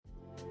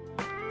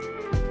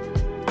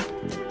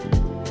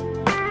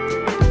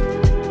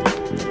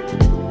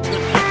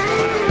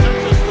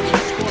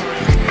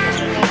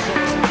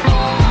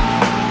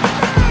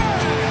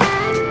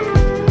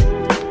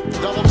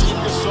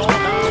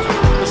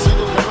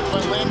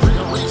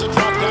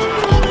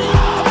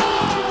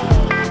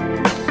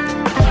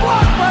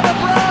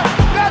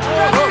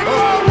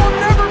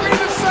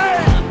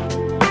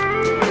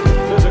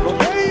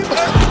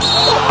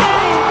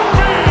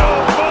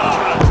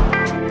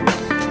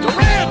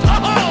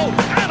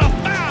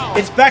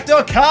It's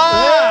Backdoor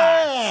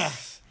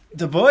Cast! Yeah.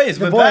 The boys,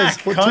 we're back,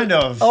 kind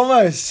of.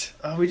 Almost.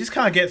 We just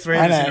can't get three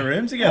of us in a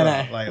room together.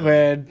 I know. Lately.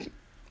 We're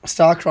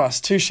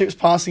star-crossed. Two ships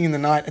passing in the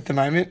night at the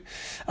moment.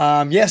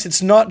 Yes,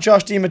 it's not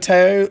Josh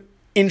DiMatteo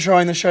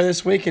introing the show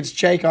this week. It's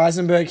Jake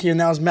Eisenberg here, and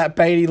that was Matt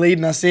Beatty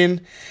leading us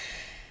in.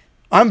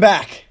 I'm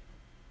back.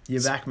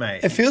 You're back,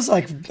 mate. It feels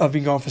like I've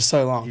been gone for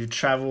so long. You've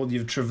travelled,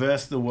 you've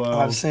traversed the world.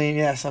 I've seen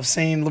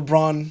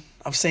LeBron.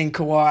 I've seen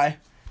Kawhi.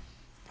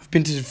 I've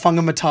been to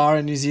Whangamatara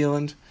in New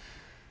Zealand.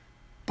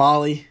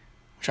 Bali,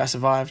 which I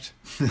survived.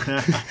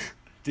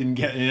 Didn't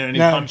get any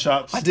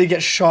punch-ups? I did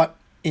get shot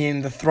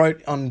in the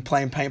throat on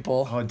playing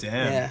paintball. Oh,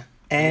 damn. Yeah.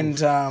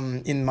 And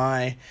in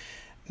my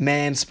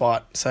man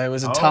spot. So it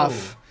was a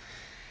tough...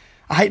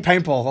 I hate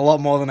paintball a lot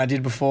more than I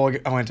did before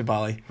I went to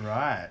Bali.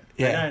 Right.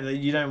 Yeah.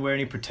 You don't wear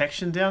any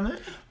protection down there?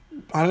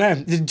 I don't know.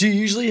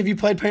 Have you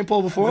played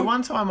paintball before? The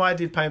one time I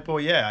did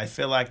paintball, yeah, I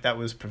feel like that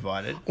was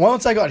provided.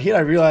 Once I got hit, I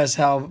realised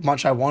how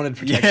much I wanted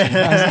protection.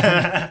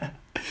 Yeah.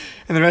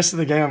 And the rest of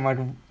the game, I'm like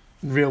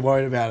real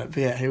worried about it. But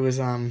yeah, it was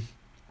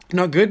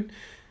not good.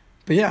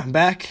 But yeah, I'm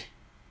back.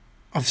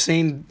 I've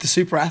seen the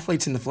super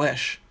athletes in the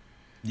flesh.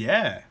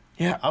 Yeah.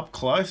 Yeah. Up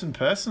close and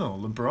personal.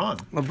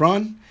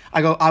 LeBron.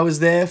 I was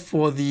there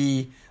for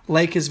the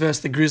Lakers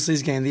versus the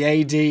Grizzlies game, the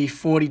AD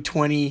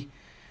 40-20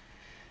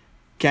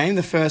 game,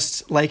 the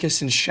first Lakers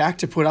since Shaq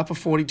to put up a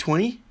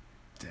 40-20.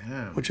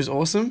 Damn. Which was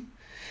awesome.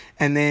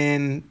 And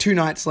then 2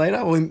 nights later,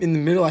 in the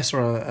middle, I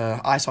saw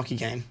a ice hockey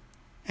game.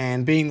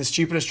 And being the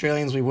stupid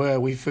Australians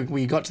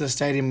we got to the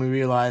stadium, we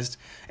realised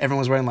everyone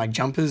was wearing like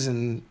jumpers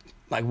and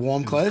like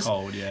warm clothes.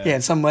 Cold, yeah. Yeah,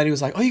 and some lady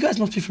was like, "Oh, you guys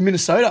must be from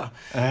Minnesota."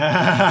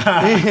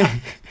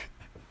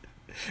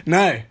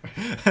 No.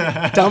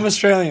 Dumb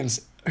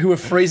Australians who were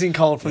freezing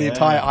cold for the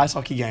entire ice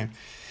hockey game.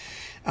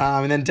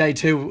 And then day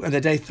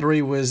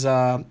 3 was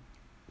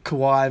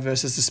Kawhi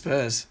versus the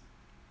Spurs.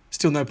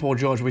 Still no Paul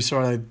George. We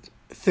saw a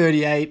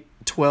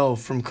 38-12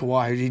 from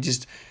Kawhi. He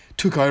just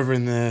took over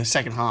in the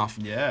second half.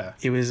 Yeah.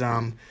 It was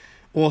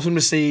awesome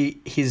to see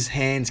his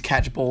hands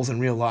catch balls in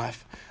real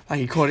life. Like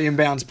he caught an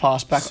inbounds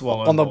pass back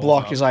on the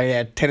block. He's like,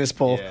 yeah, tennis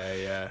ball.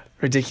 Yeah.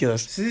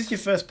 Ridiculous. So this is your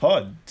first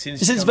pod?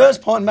 This is his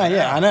first pod, mate.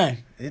 Yeah, I know.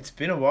 It's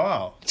been a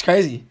while. It's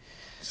crazy.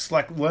 Just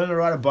like learn to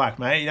ride a bike,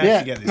 mate. You don't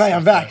forget this mate, stuff,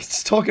 I'm back.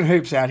 It's talking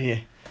hoops out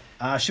here.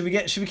 Should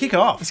we kick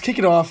off? Let's kick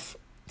it off.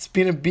 It's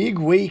been a big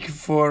week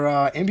for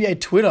NBA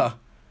Twitter,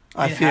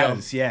 I feel. It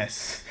has,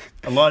 yes.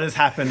 A lot has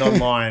happened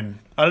online.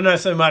 I don't know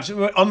so much.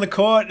 On the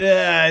court,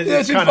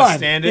 it's kind of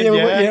standard.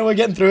 Yeah, we're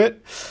getting through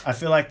it. I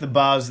feel like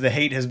the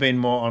heat has been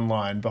more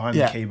online behind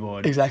the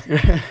keyboard. Exactly.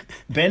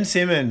 Ben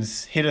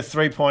Simmons hit a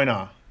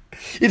 3-pointer.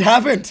 It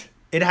happened.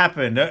 It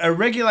happened. A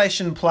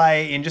regulation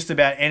play in just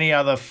about any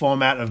other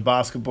format of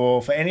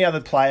basketball for any other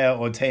player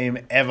or team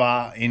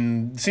ever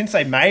since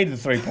they made the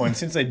 3-point,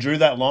 since they drew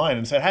that line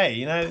and said,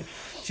 hey,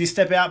 if you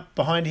step out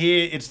behind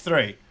here, it's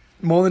 3.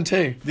 More than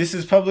 2. This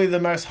is probably the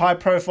most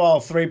high-profile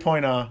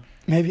 3-pointer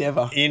maybe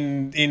ever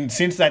in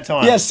since that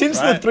time. Yeah, since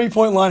the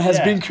 3-point line has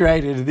been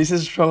created, this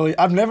is probably...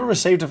 I've never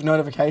received a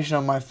notification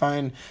on my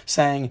phone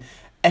saying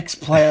X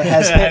player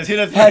has hit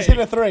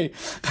a 3.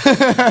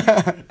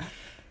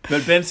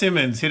 But Ben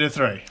Simmons hit a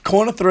 3.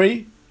 Corner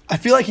 3. I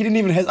feel like he didn't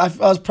even... I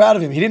was proud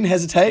of him. He didn't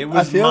hesitate. It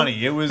was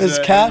money. It was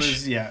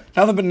cash.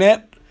 Nothing but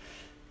net.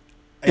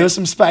 There was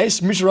some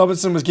space. Mitchell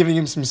Robinson was giving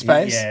him some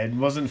space. Yeah, it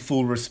wasn't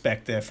full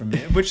respect there from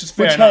him, which is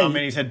fair enough. I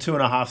mean, he's had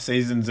 2.5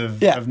 seasons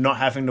of not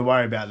having to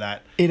worry about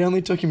that. It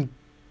only took him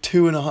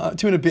 2 and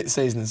a bit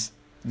seasons.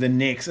 The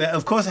Knicks.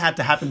 Of course, it had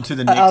to happen to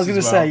the Knicks. I was going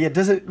to say,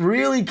 does it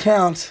really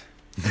count?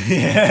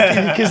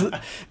 Yeah. Because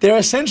they're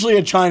essentially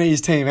a Chinese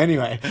team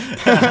anyway.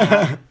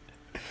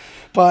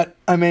 But,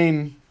 I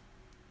mean,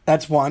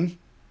 that's one.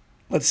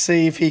 Let's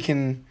see if he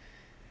can...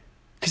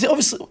 Because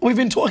obviously, we've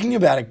been talking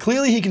about it.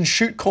 Clearly, he can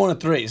shoot corner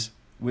 3s.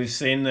 We've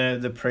seen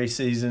the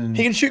preseason...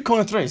 He can shoot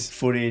corner 3s.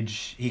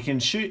 Footage. He can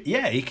shoot...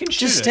 Yeah, he can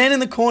shoot Just stand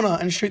in the corner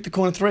and shoot the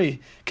corner 3.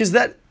 Because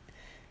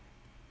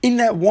in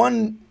that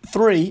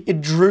 1-3, it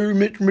drew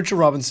Mitchell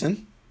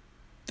Robinson,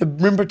 the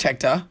rim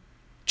protector,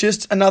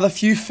 just another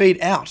few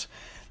feet out.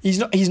 He's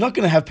not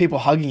going to have people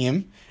hugging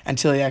him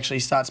until he actually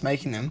starts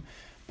making them.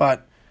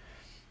 But...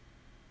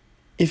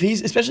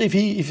 especially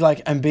if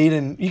like Embiid,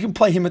 and you can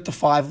play him at the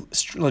 5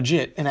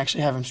 legit and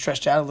actually have him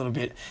stretched out a little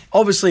bit.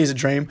 Obviously, it's a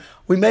dream.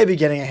 We may be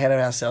getting ahead of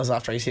ourselves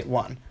after he's hit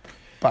 1,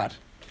 but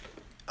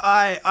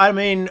I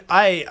mean,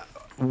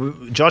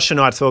 Josh and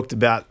I talked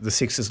about the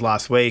Sixers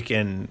last week,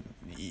 and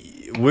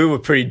we were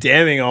pretty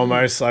damning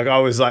almost. Like I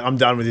was like, I'm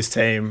done with this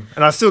team,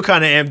 and I still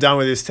kind of am done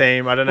with this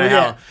team. I don't know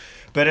how,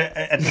 but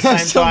at the same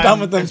still time, done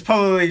with them. It's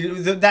probably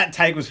that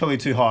take was probably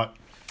too hot.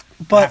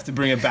 But I have to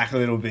bring it back a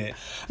little bit.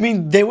 I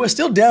mean, they were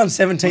still down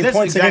 17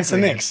 points against the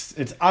Knicks.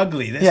 It's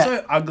ugly. They're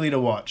so ugly to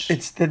watch.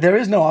 There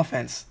is no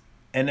offense.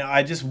 And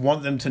I just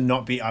want them to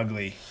not be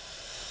ugly.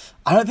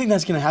 I don't think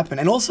that's going to happen.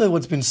 And also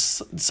what's been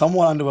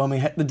somewhat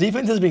underwhelming, the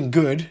defense has been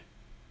good,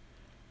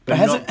 but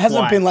it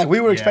hasn't been like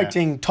we were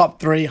expecting top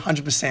 3,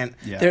 100%.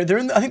 Yeah. They're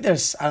in, I think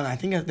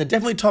they're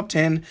definitely top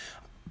 10,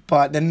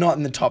 but they're not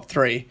in the top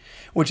 3,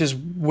 which is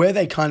where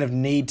they kind of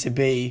need to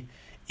be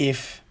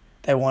if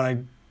they want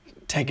to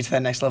take it to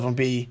that next level and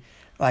be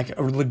like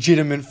a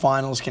legitimate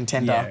finals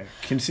contender. Yeah,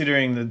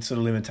 considering the sort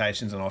of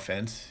limitations on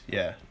offense.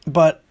 Yeah.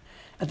 But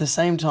at the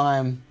same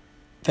time,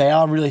 they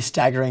are really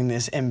staggering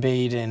this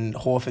Embiid and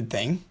Horford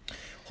thing.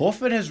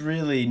 Horford has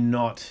really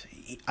not.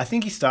 I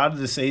think he started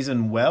the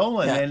season well,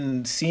 and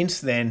then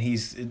since then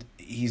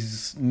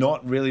he's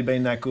not really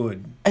been that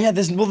good. Yeah,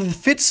 the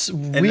fit's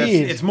weird.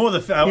 It's more the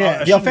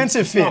the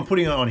offensive fit. I'm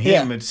putting it on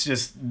him. Yeah. It's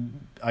just,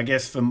 I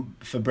guess,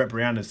 for Brett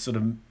Brown to sort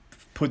of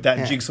put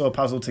that jigsaw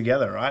puzzle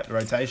together, right? The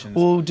rotations.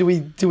 Well, do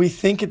we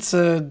think it's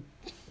a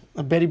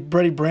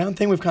Brady Brown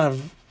thing? We've kind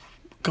of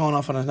gone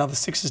off on another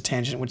Sixers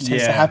tangent, which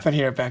tends to happen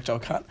here at Backdoor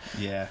Cut.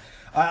 Yeah.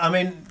 I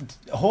mean,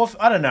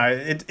 I don't know.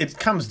 It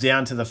comes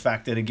down to the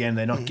fact that, again,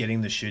 they're not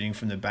getting the shooting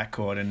from the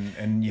backcourt,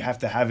 and you have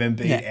to have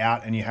Embiid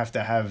out and you have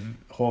to have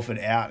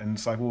Horford out, and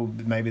it's like, well,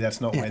 maybe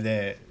that's not where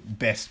they're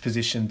best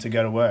positioned to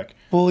go to work.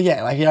 Well,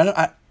 yeah, like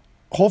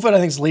Horford, I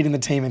think, is leading the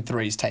team in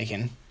threes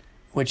taken,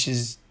 which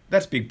is...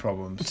 That's big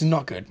problems. It's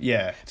not good.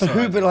 Yeah.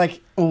 But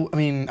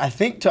I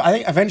think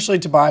eventually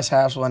Tobias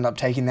Harris will end up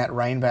taking that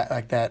reign back,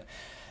 like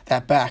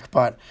that back,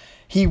 but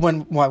he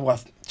went,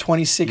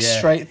 26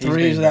 straight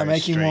threes without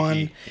making streaky.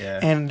 one. Yeah.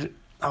 And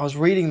I was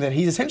reading that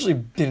he's essentially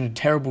been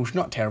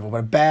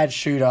a bad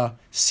shooter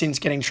since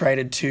getting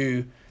traded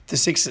to the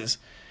Sixers.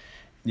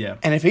 Yeah.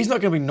 And if he's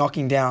not going to be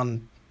knocking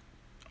down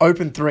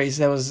open threes,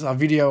 there was a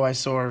video I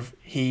saw of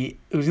he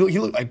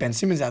looked like Ben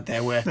Simmons out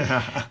there where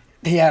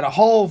he had the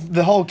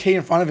whole key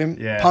in front of him,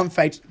 pump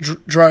faked,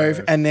 drove,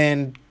 and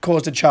then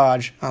caused a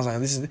charge. I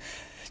was like,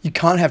 you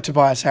can't have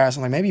Tobias Harris.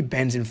 I'm like, maybe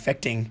Ben's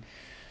infecting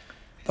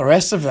the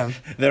rest of them.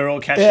 They're all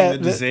catching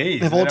the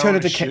disease. They've all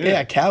turned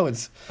into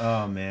cowards.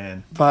 Oh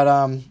man.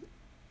 But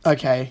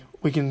okay,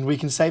 we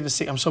can save the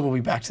Sixers. I'm sure we'll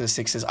be back to the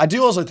Sixers. I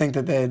do also think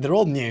that they're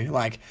all new.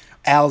 Like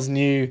Al's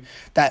new,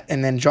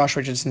 and then Josh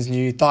Richardson's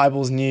new,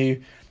 Thibel's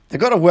new. They've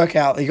got to work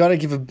out. You got to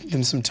give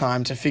them some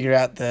time to figure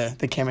out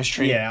the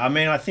chemistry. Yeah, I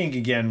mean, I think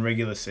again,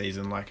 regular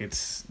season,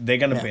 they're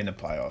going to be in the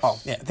playoffs. Oh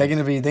yeah, they're going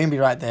to be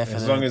right there for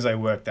as long as they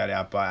work that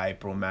out by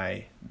April,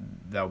 May.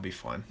 They'll be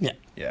fine. Yeah.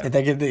 They're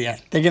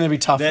going to be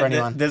tough for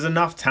anyone. There's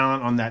enough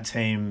talent on that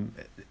team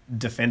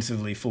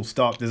defensively, full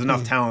stop. There's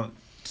enough talent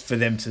for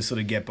them to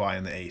sort of get by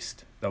in the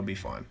East. They'll be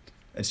fine.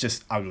 It's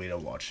just ugly to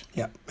watch.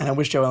 Yeah, and I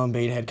wish Joel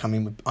Embiid had come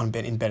in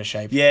in better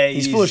shape. Yeah,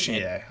 he's full of shit.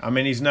 Yeah, I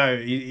mean, he's not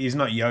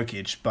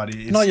Jokic, but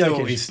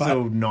he's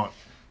still not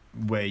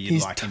where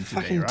you'd like him to be,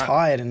 right? He's fucking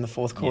tired in the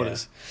fourth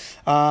quarters.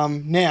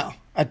 Now,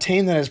 a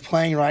team that is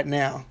playing right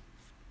now.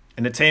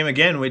 And a team,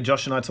 again, where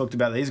Josh and I talked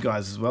about these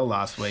guys as well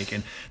last week,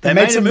 and they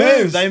made a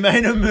move. They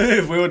made a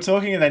move. We were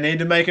talking, and they need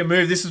to make a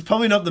move. This is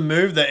probably not the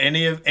move that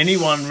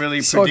anyone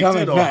really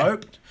predicted or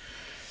hoped.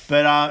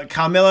 But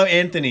Carmelo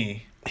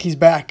Anthony, he's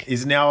back.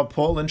 Is now a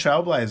Portland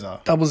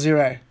Trailblazer.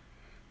 0-0.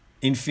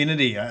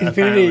 Infinity, yeah.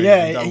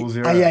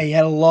 0-0. He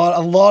had a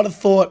lot of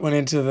thought went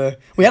into the.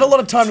 We had a lot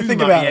of time to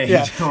think about it.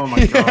 Yeah. Oh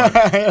my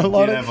god. He had a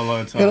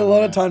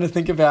lot of time to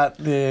think about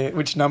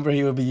which number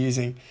he would be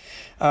using.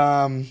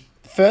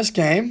 First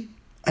game,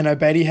 I know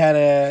Beatty had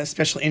a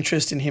special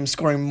interest in him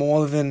scoring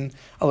more than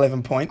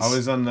 11 points. I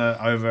was on the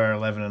over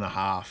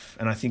 11.5,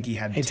 and I think he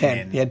had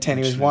 10. He had 10.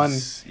 He was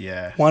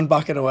one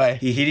bucket away.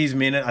 He hit his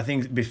minute. I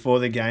think before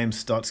the game,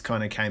 Stotts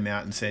kind of came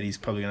out and said he's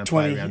probably going to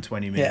play around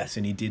 20 minutes,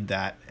 and he did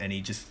that, and he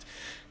just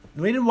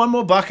needed one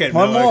more bucket.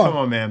 One more. Come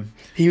on, man.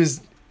 He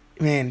was,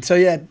 man. So,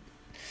 yeah,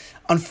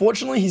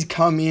 unfortunately, he's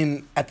come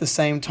in at the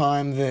same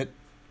time that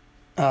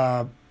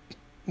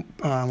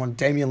when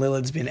Damian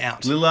Lillard's been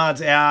out.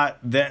 Lillard's out.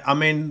 I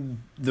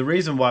mean, the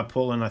reason why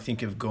Portland, I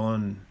think, have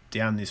gone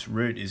down this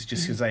route is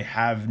just because they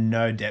have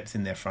no depth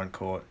in their front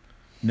court.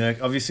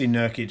 Obviously,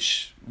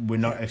 Nurkic, we're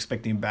not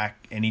expecting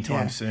back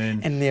anytime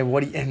soon. And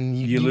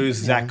you lose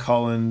Zach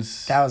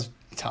Collins. That was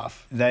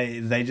tough.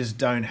 They just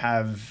don't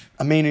have.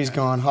 Aminu's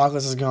gone.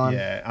 Harkless is gone.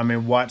 Yeah, I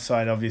mean,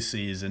 Whiteside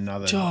obviously is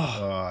another.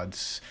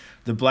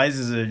 The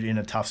Blazers are in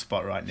a tough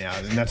spot right now,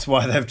 and that's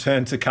why they've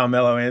turned to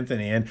Carmelo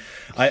Anthony. And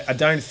I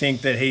don't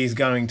think that he's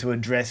going to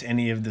address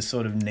any of the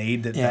sort of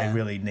need that they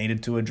really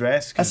needed to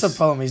address. That's the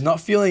problem. He's not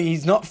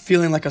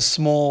feeling like a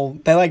small.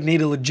 They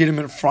need a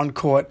legitimate front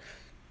court.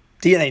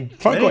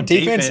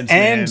 Defense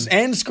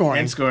and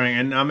scoring.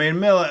 And I mean,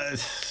 Miller.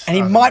 And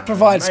he might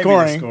provide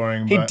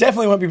scoring. He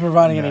definitely won't be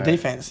providing any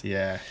defense.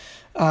 Yeah.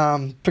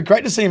 But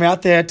great to see him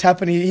out there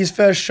tapping his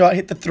first shot,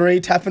 hit the three,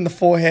 tapping the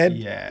forehead.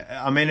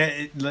 Yeah. I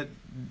mean,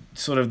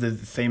 sort of the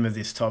theme of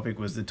this topic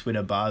was the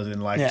Twitter buzz, and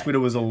Twitter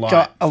was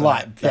alight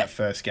that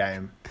first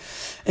game.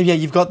 And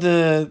you've got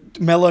the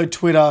Melo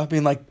Twitter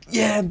being like,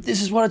 yeah,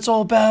 this is what it's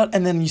all about.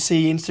 And then you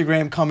see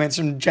Instagram comments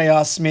from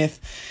J.R.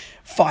 Smith.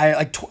 Fire,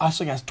 I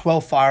think it has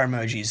 12 fire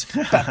emojis.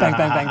 Bang, bang, bang,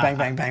 bang, bang,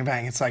 bang, bang,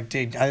 bang. It's like,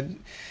 dude,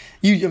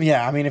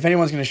 Yeah, I mean, if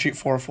anyone's going to shoot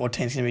 4 of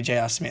 14, it's going to be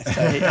J.R. Smith,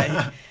 so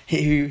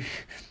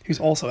who's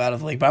also out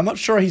of the league. But I'm not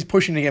sure he's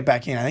pushing to get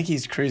back in. I think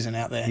he's cruising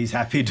out there. He's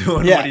happy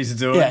doing what he's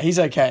doing. Yeah, he's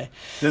okay.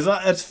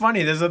 It's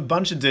funny. There's a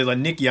bunch of dudes like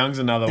Nick Young's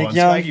another one.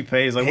 Young, Swaggy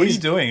P is like, what are you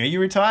doing? Are you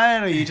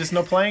retired? Or are you just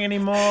not playing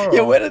anymore?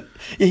 Yeah,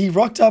 he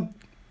rocked up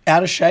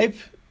out of shape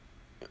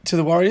to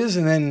the Warriors,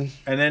 and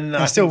then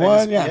I still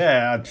won.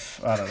 I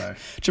don't know.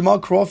 Jamal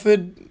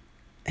Crawford,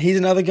 he's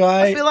another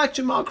guy. I feel like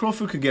Jamal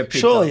Crawford could get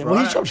picked surely. up, right?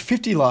 Well, he dropped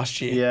 50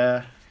 last year.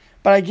 Yeah.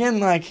 But again,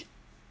 like,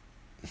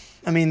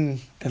 I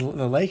mean, the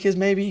Lakers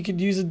maybe you could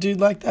use a dude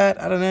like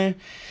that. I don't know,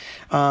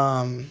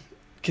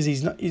 because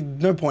he's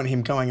no point in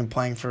him going and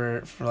playing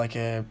for like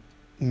a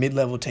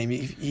mid-level team.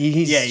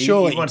 He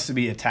wants to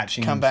be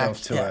attaching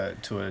himself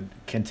to a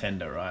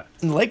contender, right?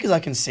 And the Lakers, I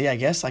can see, I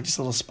guess, like just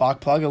a little spark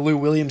plug, a Lou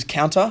Williams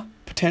counter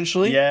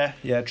potentially.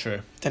 Yeah,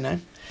 true. Don't know.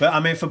 But I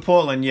mean, for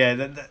Portland, I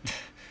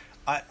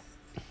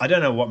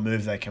don't know what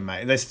move they can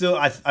make. They still,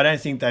 I don't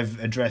think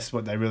they've addressed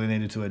what they really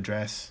needed to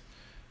address.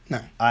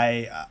 No.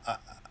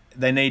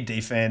 They need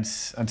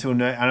defense until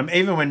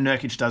even when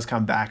Nurkic does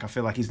come back, I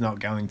feel like he's not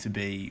going to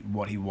be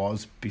what he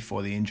was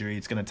before the injury.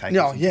 It's going to take.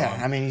 No, yeah.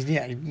 Time. I mean,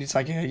 it's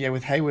like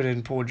with Hayward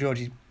and Paul George,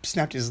 he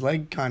snapped his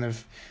leg kind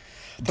of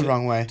the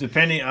wrong way.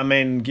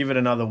 Give it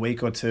another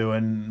week or two,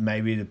 and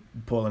maybe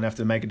Portland have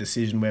to make a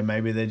decision where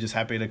maybe they're just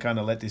happy to kind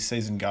of let this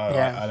season go.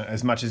 Yeah.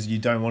 As much as you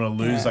don't want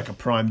to lose like a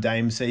prime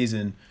Dame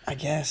season. I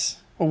guess.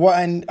 Well,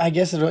 and I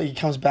guess it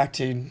comes back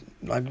to,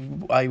 like,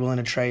 are you willing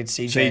to trade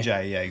CJ?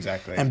 CJ, yeah,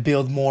 exactly. And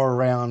build more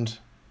around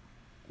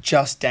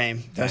just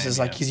Dame versus,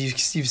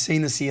 because you've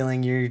seen the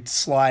ceiling, you're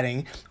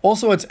sliding.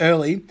 Also, it's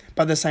early,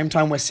 but at the same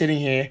time, we're sitting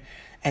here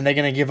and they're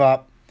going to give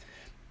up,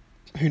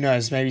 who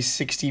knows, maybe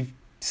 60,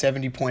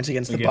 70 points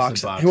against the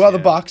Bucks. Who are the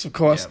Bucks, of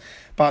course,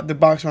 but the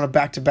Bucks are on a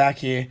back-to-back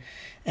here,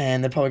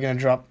 and they're probably going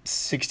to drop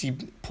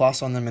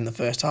 60+ on them in the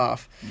first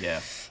half.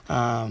 Yeah.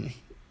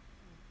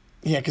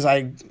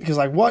 Because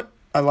what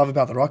I love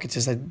about the Rockets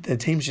is that the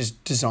team's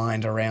just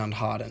designed around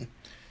Harden.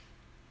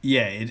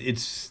 Yeah,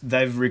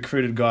 they've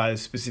recruited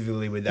guys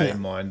specifically with that in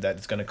mind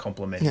that's going to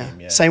complement him.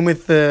 Yeah. Same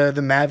with the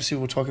Mavs, who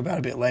we'll talk about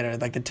a bit later.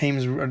 Like, the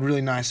team's a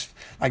really nice,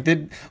 like,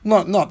 they're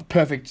not the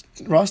perfect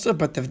roster,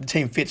 but the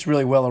team fits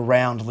really well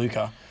around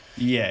Luka.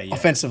 Yeah.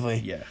 Offensively.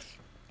 Yeah.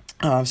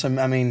 So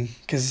I mean,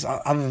 because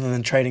other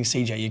than trading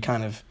CJ, you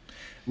kind of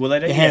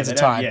your hands are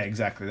tied. Yeah,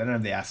 exactly. They don't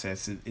have the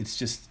assets.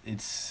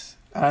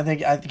 I don't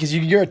think because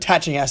you're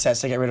attaching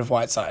assets to get rid of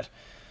Whiteside.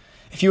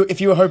 If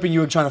you were hoping you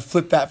were trying to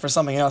flip that for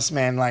something else,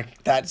 man,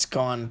 like, that's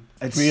gone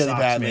really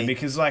badly. Man,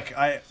 because like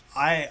I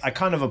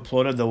kind of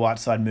applauded the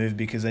Whiteside move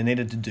because they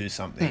needed to do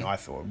something. I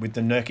thought with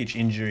the Nurkic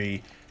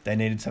injury, they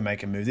needed to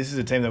make a move. This is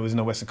a team that was in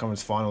the Western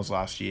Conference Finals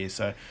last year,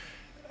 so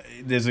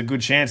there's a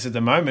good chance at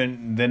the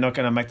moment they're not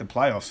going to make the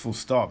playoffs. Full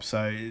stop.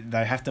 So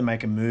they have to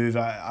make a move.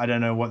 I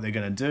don't know what they're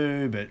going to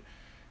do, but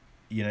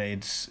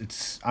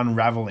it's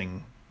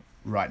unraveling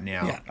right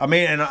now. Yeah. I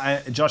mean,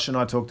 and Josh and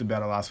I talked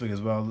about it last week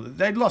as well.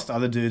 They'd lost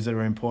other dudes that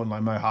were important,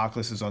 like Mo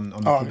Harkless is on the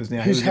Clippers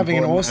now. Who's having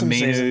important. An awesome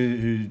Aminu,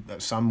 season. Who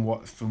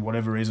somewhat, for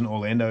whatever reason,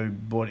 Orlando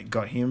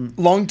got him.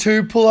 Long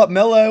two, pull up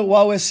Melo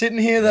while we're sitting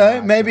here, though.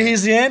 Yeah, maybe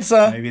he's the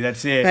answer. Maybe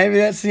that's it.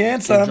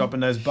 Keep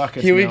dropping those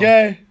buckets. Here we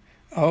go.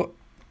 Oh.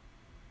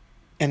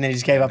 And then he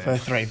just gave up a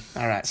 3.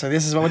 All right, so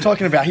this is what we're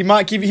talking about. He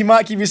might give you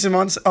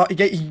some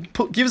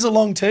gives a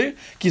long 2,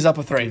 gives up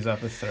a 3. Gives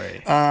up a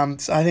 3.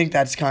 So I think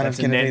that's going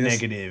to be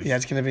negative. Yeah,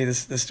 it's going to be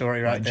the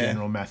story right there.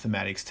 General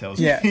mathematics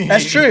tells me. Yeah,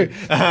 that's true. 2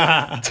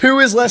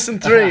 is less than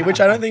 3, which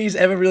I don't think he's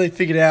ever really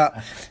figured out.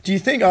 Do you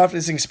think after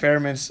this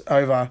experiment's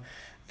over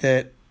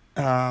that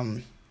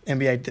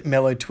NBA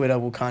Melo Twitter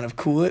will kind of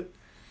cool it?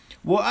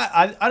 Well,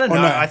 I don't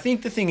know. No? I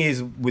think the thing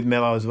is with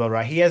Melo as well,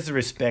 right? He has the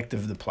respect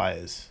of the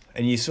players.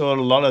 And you saw a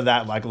lot of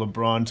that, like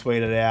LeBron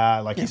tweeted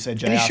out, like you said,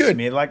 J.R.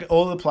 Smith. Like,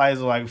 all the players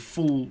are like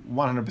full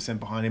 100%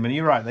 behind him. And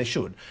you're right, they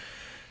should.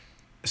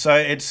 So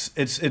it's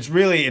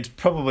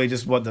probably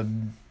just what the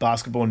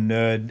basketball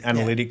nerd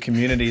analytic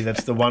community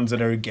that's the ones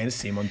that are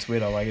against him on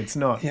Twitter. Like, it's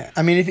not. Yeah,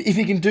 I mean, if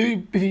you can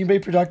be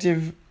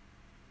productive,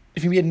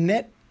 if you can be a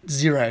net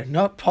 0,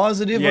 not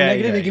positive or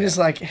negative, you can just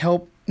like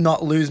help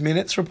not lose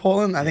minutes for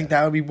Portland. I think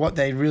that would be what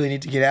they really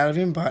need to get out of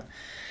him. But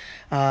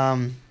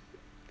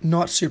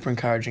not super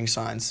encouraging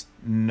signs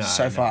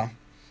so far.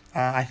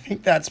 I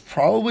think that's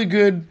probably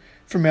good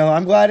for Melo.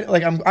 I'm glad.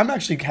 Like, I'm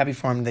actually happy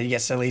for him that he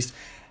gets to at least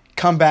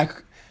come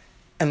back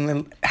and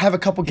then have a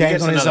couple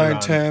games on his own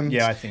terms.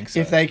 Yeah, I think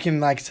so. If they can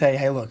like say,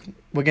 hey, look,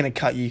 we're going to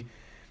cut you,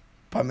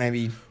 but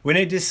maybe we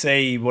need to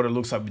see what it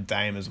looks like with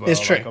Dame as well.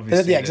 It's true. Like,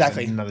 obviously, yeah,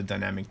 exactly. There's another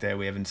dynamic there.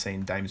 We haven't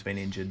seen Dame's been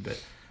injured, but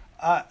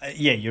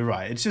yeah, you're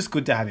right. It's just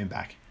good to have him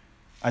back.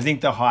 I think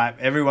the hype.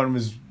 Everyone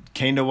was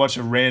keen to watch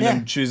a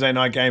random Tuesday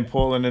night game,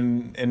 Portland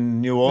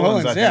and New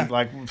Orleans. I think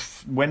like,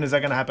 when is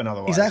that going to happen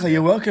otherwise? Exactly.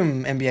 You're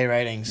welcome, NBA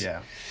ratings.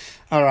 Yeah.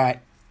 All right.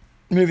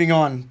 Moving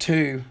on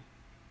to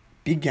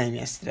big game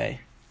yesterday,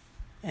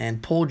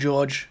 and Paul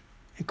George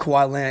and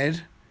Kawhi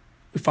Leonard.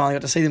 We finally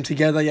got to see them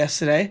together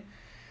yesterday.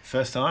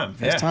 First time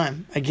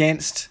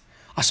against.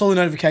 I saw the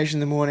notification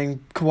in the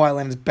morning. Kawhi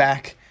Leonard's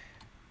back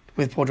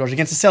with Paul George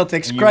against the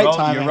Celtics. And Great you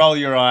timing. You roll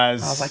your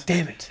eyes. I was like,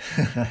 damn it.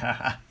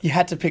 You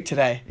had to pick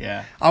today.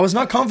 Yeah. I was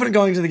not confident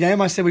going into the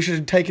game. I said we should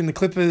have taken the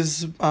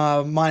Clippers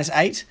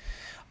 -8.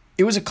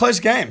 It was a close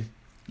game.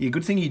 Yeah,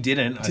 good thing you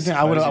didn't.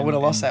 I would have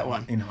lost that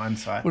one. In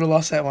hindsight. Would have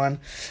lost that one.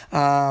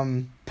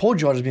 Paul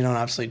George has been on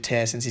an absolute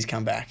tear since he's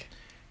come back.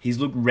 He's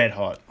looked red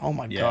hot. Oh,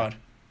 my God.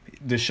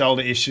 The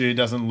shoulder issue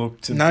doesn't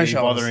look to No be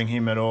shoulders. bothering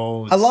him at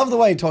all. I love the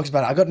way he talks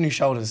about it. I got new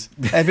shoulders.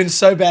 They've been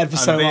so bad for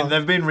so long.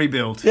 They've been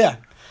rebuilt. Yeah.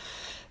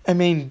 I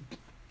mean,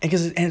 and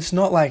it's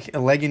not like a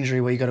leg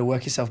injury where you got to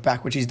work yourself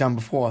back, which he's done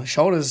before.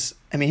 Shoulders,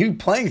 I mean, he was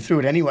playing through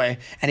it anyway,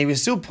 and he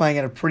was still playing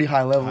at a pretty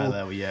high level. High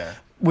level, yeah.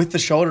 With the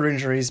shoulder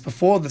injuries.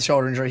 Before the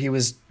shoulder injury,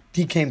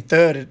 he came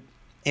third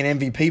in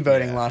MVP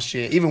voting last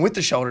year, even with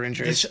the shoulder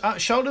injuries.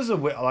 Shoulders are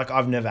like,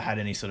 I've never had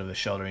any sort of a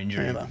shoulder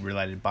injury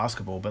related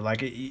basketball, but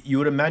like you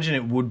would imagine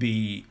it would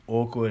be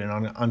awkward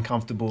and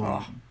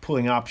uncomfortable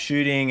pulling up,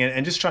 shooting,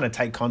 and just trying to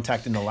take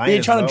contact in the lane. Yeah,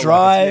 as trying well.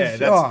 to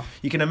drive.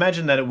 You can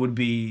imagine that it would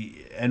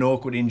be an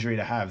awkward injury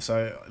to have.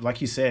 So,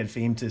 like you said, for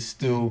him to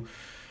still,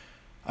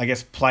 I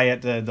guess, play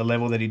at the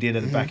level that he did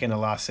at the back end of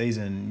last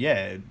season,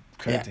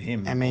 credit to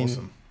him. I mean,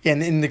 awesome. Yeah,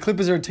 and the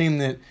Clippers are a team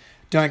that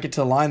don't get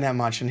to the line that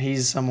much, and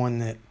he's someone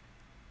that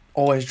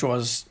always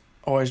draws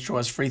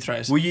free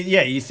throws. Well,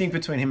 you think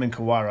between him and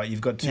Kawhi, right?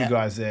 You've got two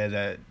guys there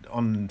that,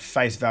 on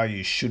face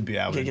value, should be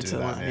able to do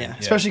that. Yeah,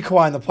 especially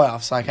Kawhi in the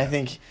playoffs. Like I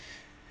think,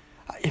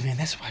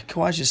 that's why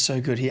Kawhi's just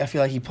so good. I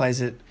feel like he plays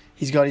it.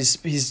 He's got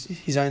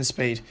his own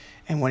speed,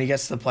 and when he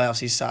gets to the playoffs,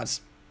 he starts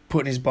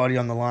putting his body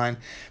on the line.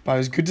 But it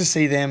was good to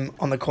see them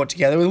on the court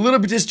together. It was a little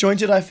bit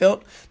disjointed, I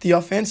felt, the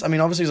offense. I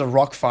mean, obviously it was a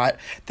rock fight.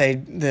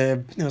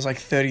 There was like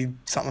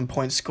 30-something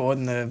points scored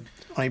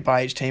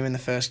by each team in the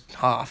first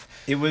half.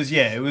 It was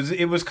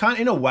kind of,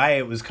 in a way,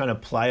 it was kind of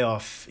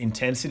playoff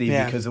intensity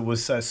because it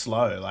was so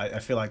slow. Like I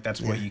feel like that's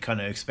what you kind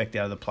of expect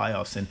out of the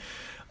playoffs, and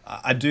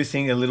I do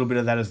think a little bit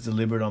of that is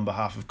deliberate on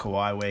behalf of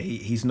Kawhi, where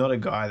he's not a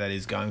guy that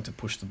is going to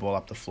push the ball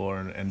up the floor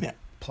and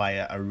play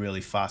at a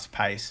really fast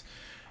pace.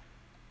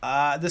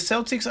 The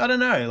Celtics, I don't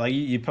know. Like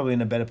you're probably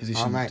in a better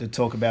position to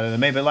talk about it than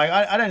me, but like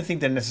I don't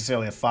think they're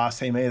necessarily a fast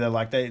team either.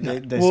 Like they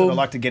sort of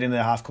like to get into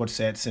their half court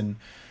sets and.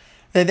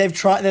 They're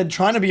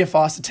trying to be a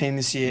faster team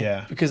this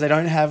year because they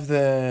don't have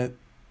the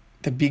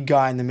big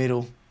guy in the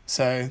middle.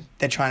 So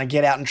they're trying to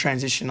get out and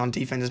transition on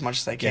defense as much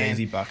as they can. Get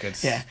easy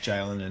buckets. Yeah.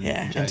 Jalen and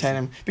and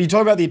Tatum. But you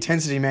talk about the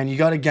intensity, man. You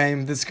got a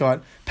game that's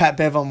got Pat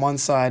Bev on one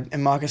side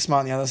and Marcus Smart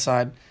on the other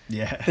side.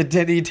 Yeah.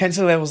 The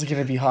intensity levels are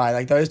going to be high.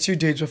 Like those two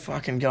dudes were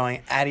fucking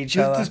going at each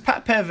other. Does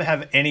Pat Bev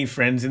have any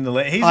friends in the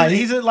league?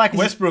 He's like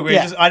Westbrook.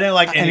 Where I don't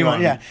like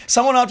anyone. Yeah.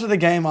 Someone after the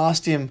game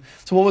asked him,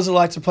 "So what was it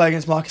like to play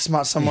against Marcus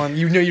Smart? Someone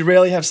you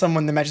rarely have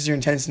someone that matches your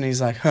intensity." And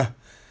he's like, "Huh,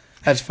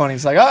 that's funny."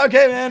 It's like, "Oh,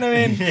 okay, man.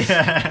 I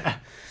mean."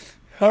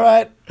 All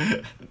right.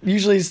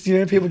 Usually,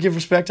 people give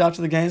respect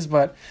after the games,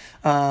 but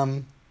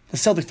the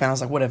Celtic fan was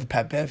like, whatever,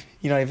 Pat Bev.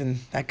 You're not even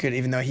that good,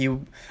 even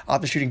though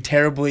after shooting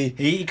terribly.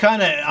 He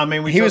kind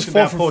of, we talked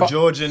about Paul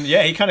George, and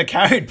he kind of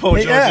carried Paul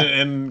George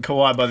and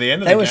Kawhi by the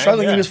end of the game. They were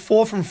struggling. Yeah. He was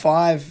 4 from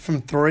 5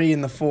 from 3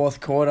 in the fourth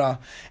quarter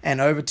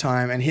and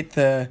overtime and hit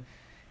a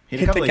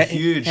couple of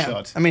huge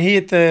shots. I mean, he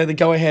hit the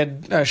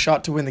go-ahead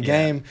shot to win the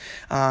game.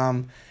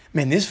 Man,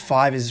 this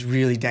 5 is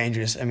really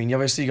dangerous. I mean, you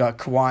obviously got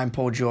Kawhi and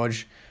Paul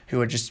George, who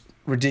are just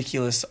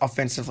ridiculous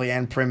offensively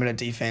and perimeter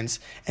defense.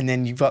 And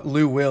then you've got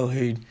Lou Will,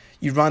 who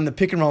you run the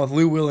pick and roll with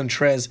Lou Will and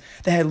Trez.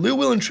 They had Lou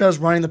Will and Trez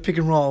running the pick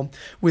and roll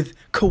with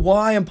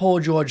Kawhi and Paul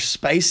George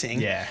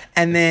spacing. Yeah.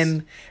 And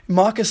then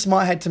Marcus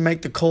Smart had to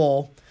make the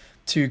call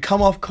to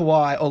come off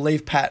Kawhi or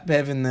leave Pat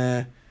Bev in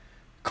the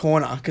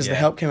corner because the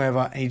help came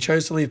over, and he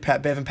chose to leave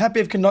Pat Bev. And Pat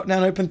Bev can knock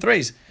down open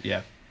threes.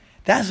 Yeah.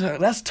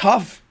 That's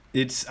tough.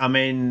 It's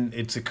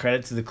a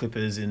credit to the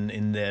Clippers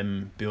in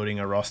them building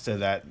a roster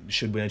that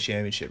should win a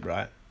championship,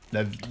 right?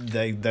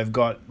 They've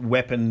got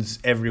weapons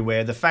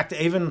everywhere. The fact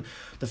that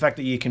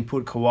you can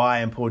put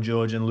Kawhi and Paul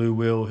George and Lou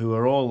Will, who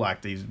are all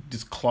like these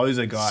just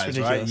closer guys,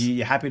 right?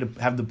 You're happy to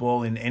have the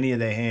ball in any of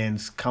their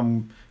hands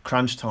come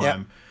crunch time. Yep.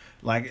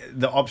 Like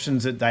the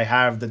options that they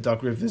have, that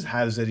Doc Rivers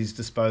has at his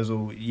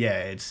disposal.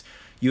 Yeah,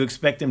 you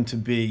expect them to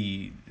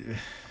be.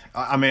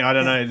 I mean, I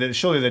don't know.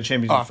 Surely they're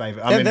championship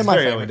favourite. I mean, it's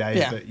very early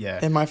days, but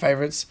they're my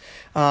favourites.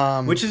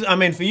 Which is,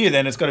 for you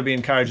then, it's got to be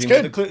encouraging.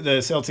 But the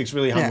Celtics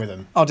really hung with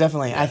them. Oh,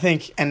 definitely. Yeah. I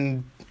think,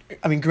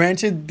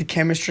 granted, the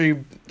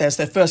chemistry, that's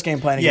their first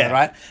game playing together,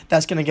 right?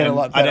 That's going to get a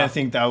lot better. I don't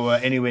think they were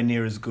anywhere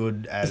near as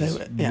good as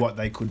what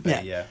they could be,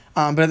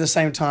 but at the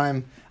same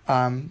time,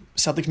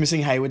 Celtics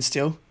missing Hayward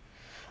still.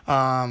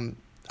 I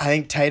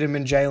think Tatum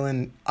and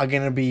Jalen are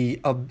going to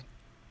be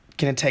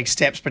going to take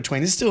steps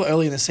between. This is still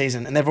early in the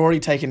season, and they've already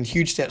taken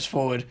huge steps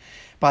forward.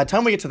 By the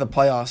time we get to the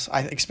playoffs,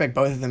 I expect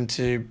both of them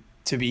to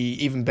be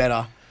even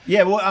better.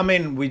 Yeah, well,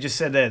 we just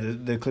said there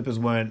the Clippers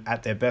weren't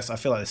at their best. I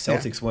feel like the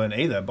Celtics weren't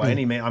either by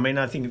any means.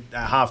 I think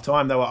at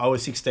halftime they were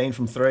 0-16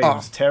 from 3. It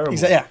was terrible.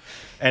 Exactly, yeah.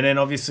 And then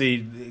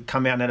obviously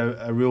come out and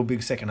had a real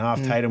big second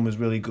half. Tatum was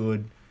really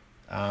good.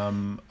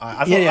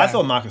 I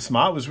thought Marcus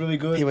Smart was really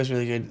good. He was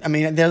really good.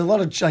 There's a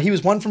lot of. He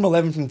was 1 from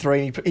 11 from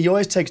 3. He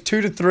always takes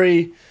 2 to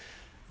 3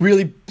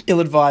 really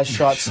ill-advised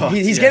shots.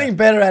 He's yeah. getting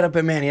better at it,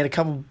 but man, he had a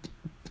couple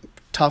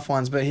tough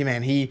ones. But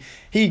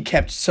he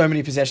kept so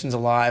many possessions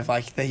alive.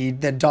 Like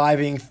they're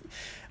diving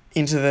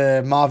into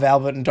the Marv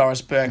Albert and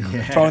Doris Burke,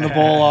 throwing the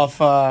ball off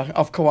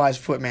Kawhi's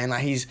foot. Man,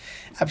 like he's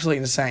absolutely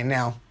insane.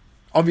 Now,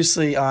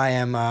 obviously, I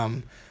am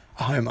a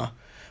homer,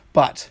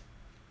 but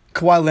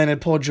Kawhi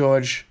Leonard, Paul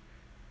George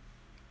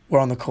were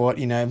on the court.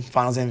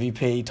 Finals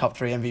MVP, top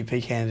 3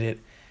 MVP candidate.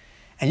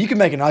 And you can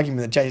make an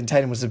argument that Jason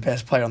Tatum was the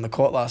best player on the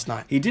court last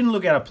night. He didn't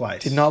look out of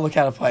place. Did not look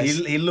out of place.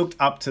 He looked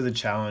up to the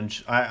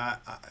challenge.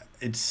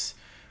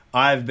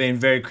 I've been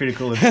very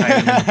critical of Tatum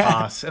in the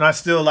past, and I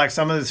still like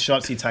some of the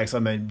shots he takes. I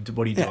mean,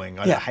 what are you doing?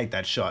 I hate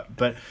that shot,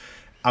 but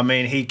I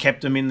mean, he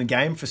kept them in the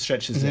game for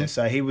stretches there,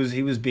 so he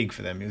was big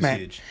for them. He was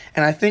huge.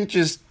 And I think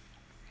just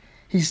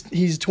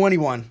he's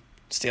 21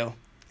 still,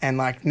 and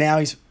like now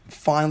he's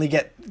finally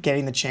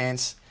getting the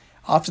chance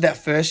after that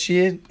first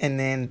year, and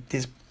then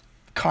this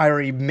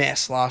Kyrie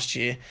mess last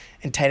year,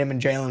 and Tatum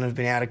and Jalen have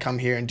been able to come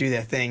here and do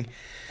their thing.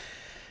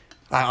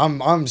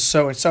 I'm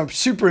so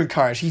super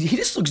encouraged. He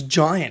just looks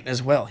giant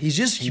as well. He's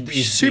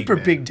super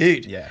big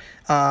dude. Yeah.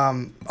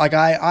 Like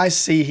I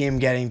see him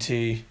getting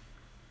to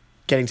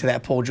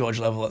that Paul George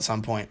level at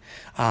some point.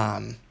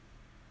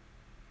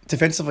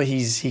 Defensively,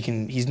 he's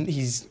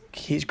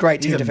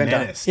great team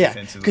defender. Yeah,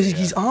 because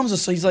his arms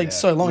are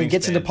so long. He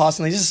gets into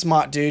passing. He's just a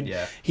smart dude.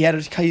 Yeah.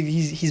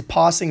 His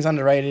passing's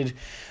underrated.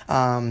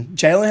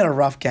 Jalen had a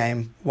rough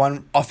game,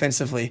 one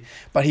offensively,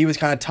 but he was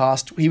kind of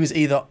tasked. He was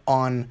either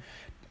on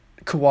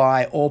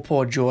Kawhi or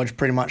Paul George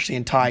pretty much the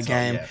entire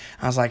game. Yeah.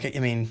 I was like, I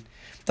mean,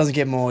 it doesn't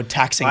get more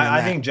taxing than that.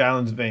 I think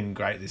Jalen's been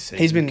great this season.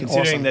 He's been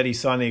considering awesome. that he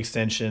signed the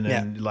extension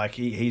and like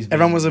he's been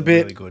everyone was a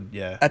bit really good.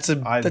 Yeah, that's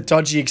a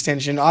dodgy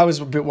extension. I was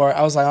a bit worried.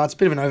 I was like, oh, it's a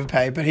bit of an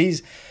overpay, but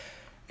he's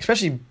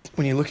especially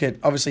when you look at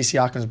obviously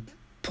Siakam's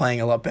playing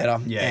a lot better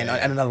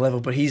at another level,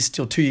 but he's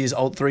still 2 years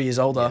old, 3 years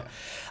older.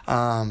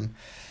 Yeah.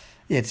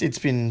 It's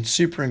been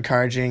super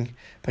encouraging.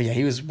 But yeah,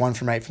 he was 1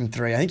 from 8 from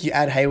 3. I think you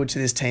add Hayward to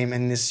this team,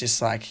 and this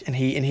just like, and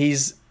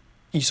he's,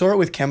 you saw it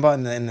with Kemba,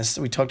 and this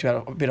we talked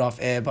about it a bit off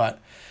air,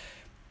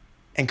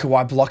 and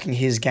Kawhi blocking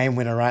his game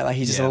winner, right? Like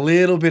he's just a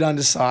little bit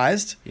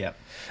undersized. Yep.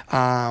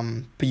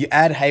 But you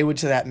add Hayward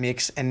to that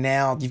mix, and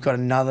now you've got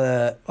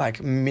another like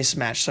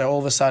mismatch. So all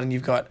of a sudden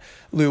you've got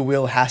Lou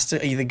Will has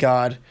to either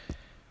guard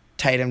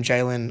Tatum,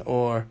 Jalen,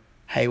 or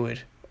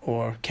Hayward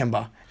or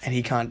Kemba, and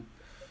he can't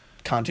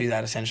do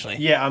that essentially.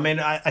 Yeah, I mean,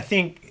 I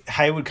think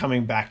Hayward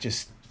coming back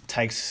just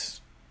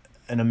takes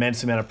an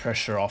immense amount of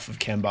pressure off of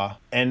Kemba.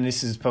 And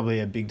this is probably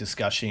a big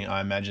discussion,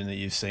 I imagine, that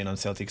you've seen on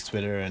Celtics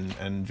Twitter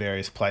and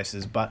various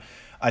places. But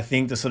I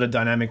think the sort of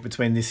dynamic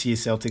between this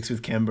year's Celtics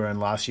with Kemba and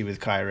last year with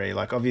Kyrie,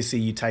 like obviously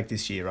you take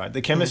this year, right?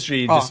 The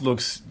chemistry just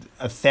looks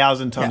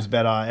 1,000 times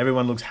better.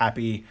 Everyone looks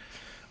happy.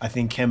 I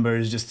think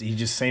Kemba he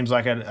just seems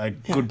like a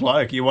good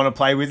bloke. You want to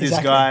play with this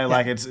guy.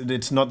 Like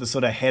it's not the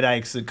sort of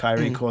headaches that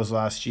Kyrie caused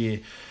last year.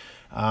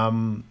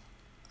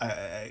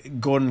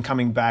 Gordon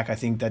coming back, I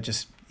think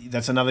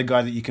that's another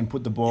guy that you can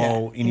put the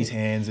ball in his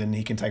hands and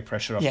he can take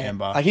pressure off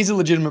Kemba. Like he's a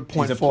legitimate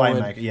point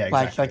forward. Playmaker. Yeah,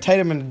 exactly. Like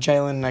Tatum and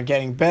Jalen are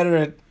getting better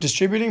at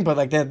distributing, but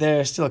like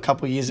they're still a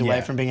couple of years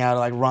away from being able to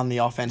like run the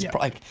offense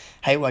like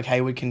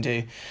Hayward can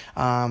do.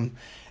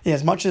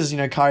 As much as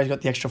Kyrie's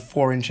got the extra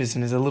 4 inches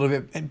and is a little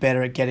bit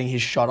better at getting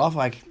his shot off,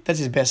 like that's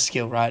his best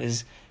skill, right?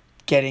 Is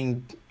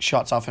getting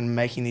shots off and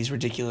making these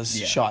ridiculous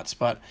shots.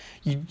 But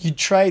you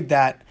trade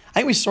that. I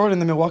think we saw it in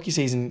the Milwaukee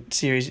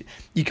series.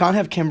 You can't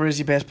have Kemba as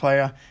your best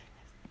player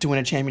to win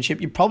a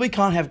championship. You probably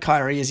can't have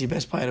Kyrie as your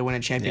best player to win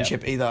a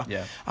championship either.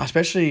 Yeah.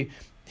 Especially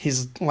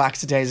his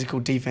lackadaisical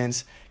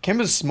defense.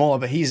 Kemba's smaller,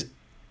 but he's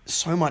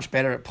so much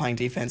better at playing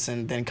defense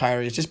than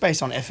Kyrie is, just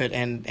based on effort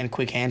and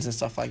quick hands and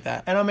stuff like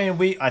that. And I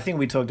mean, I think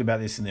we talked about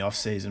this in the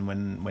offseason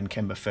when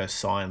Kemba first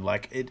signed.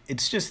 Like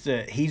it's just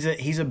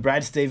he's a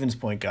Brad Stevens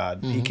point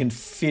guard. Mm-hmm. He can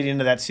fit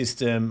into that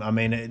system. I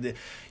mean,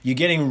 you're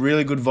getting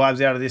really good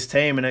vibes out of this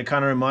team, and it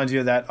kind of reminds you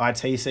of that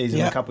IT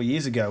season a couple of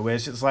years ago, where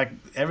it's just like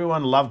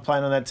everyone loved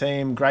playing on that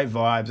team, great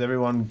vibes,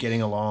 everyone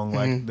getting along.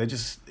 Like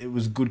it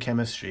was good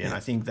chemistry, and I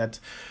think that's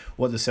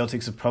what the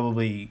Celtics are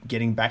probably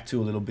getting back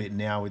to a little bit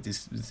now with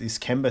this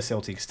Kemba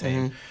Celtics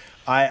team.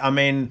 I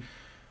mean,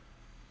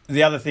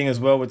 the other thing as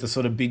well with the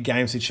sort of big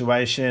game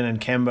situation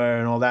and Kemba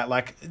and all that,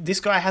 like this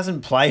guy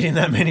hasn't played in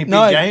that many big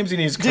games in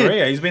his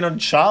career. He's been on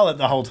Charlotte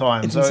the whole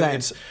time. It's so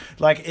insane.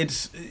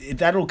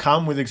 That'll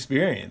come with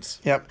experience.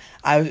 Yep.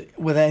 I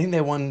think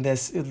they won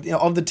this of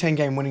the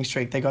 10-game winning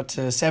streak. They got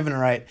to 7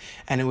 or 8,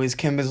 and it was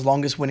Kemba's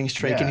longest winning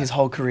streak in his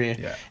whole career.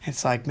 Yeah.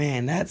 It's like,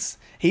 man,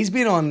 he's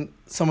been on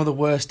some of the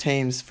worst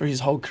teams for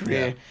his whole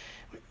career,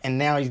 and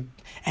now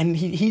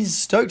he's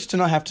stoked to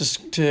not have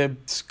to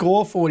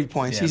score 40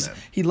 points.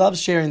 He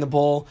loves sharing the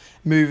ball,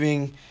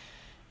 moving.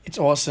 It's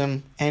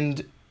awesome.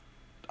 And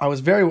I was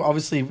very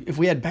obviously, if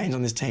we had Baines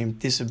on this team,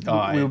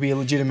 will be a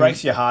legitimate.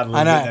 Breaks your heart a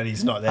little bit that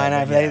he's not there. I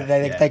know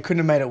they couldn't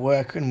have made it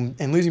work,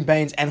 and losing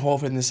Baines and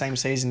Horford in the same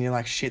season, you're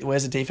like, shit,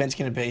 where's the defense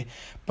going to be?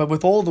 But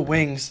with all the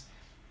wings,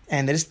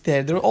 and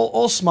they're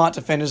all smart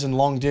defenders and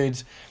long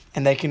dudes,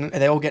 and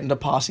they all get into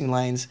passing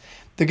lanes.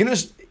 They're gonna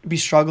be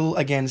struggle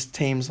against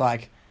teams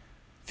like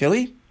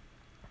Philly,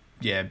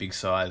 Yeah, big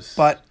size.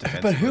 but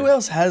defensively. who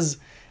else has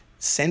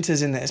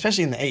centers in there,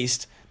 especially in the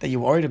East, that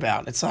you're worried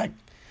about? It's like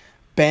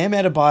Bam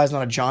Adebayo is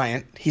not a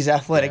giant. He's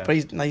athletic, Yeah.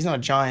 but he's not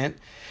a giant.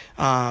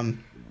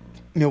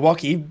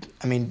 Milwaukee,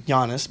 I mean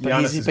Giannis, but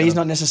Giannis he's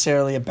not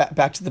necessarily a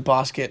back to the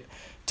basket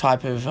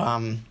type of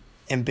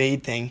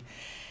Embiid thing.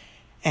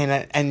 And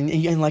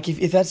like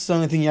if that's the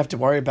only thing you have to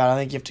worry about,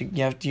 I think you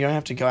don't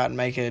have to go out and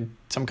make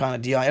some kind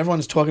of deal.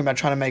 Everyone's talking about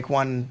trying to make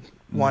one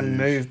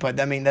move, but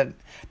I mean that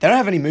they don't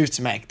have any moves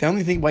to make. The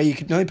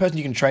only person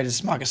you can trade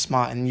is Marcus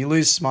Smart, and you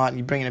lose Smart and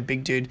you bring in a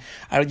big dude,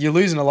 you're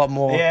losing a lot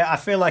more. Yeah, I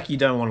feel like you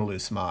don't want to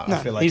lose Smart. No, I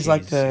feel like he's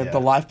like the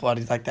lifeblood.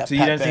 He's like that. So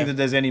you don't think that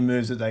there's any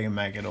moves that they can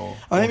make at all?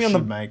 I think or on the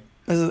should make?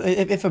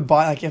 if a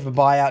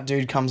buyout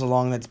dude comes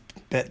along,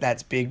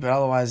 that's big, but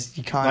otherwise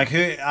you can't. Like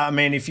who? I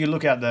mean, if you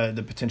look at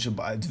the potential,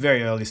 it's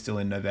very early still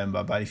in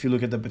November, but if you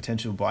look at the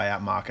potential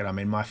buyout market, I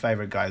mean, my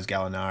favorite guy is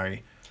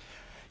Gallinari.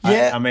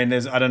 Yeah. I mean,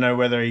 I don't know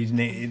whether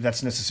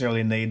that's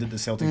necessarily a need that the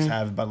Celtics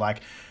have, but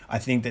like, I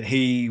think that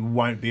he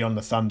won't be on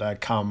the Thunder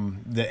come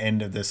the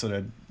end of the sort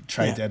of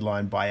trade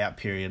deadline buyout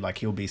period. Like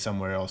he'll be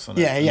somewhere else.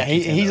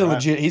 He's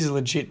a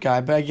legit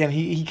guy, but again,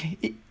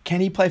 he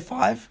can he play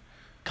five?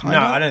 Kinda?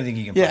 No, I don't think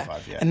he can play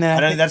five. Yeah, and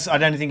then I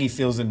don't think he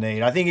feels the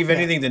need. I think if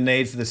anything, the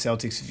need for the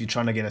Celtics, if you're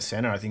trying to get a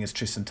center, I think it's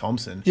Tristan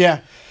Thompson. Yeah.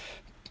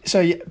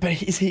 So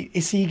but is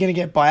he going to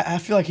get buyout? I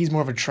feel like he's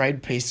more of a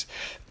trade piece.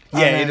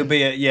 Yeah, it'll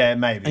be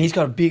maybe. And he's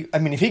got a big. I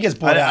mean, if he gets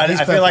bought out,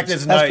 I feel like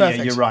there's That's no. perfect.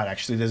 Yeah, you're right.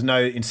 Actually, there's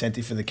no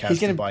incentive for the Cavs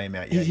to buy him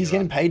out. Yeah, he's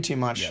getting paid too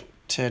much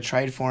to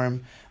trade for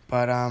him.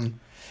 But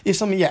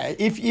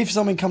if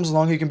someone comes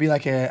along who can be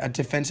like a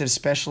defensive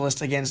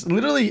specialist against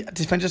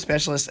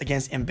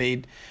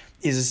Embiid,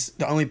 is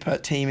the only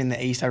team in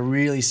the East I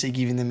really see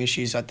giving them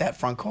issues at that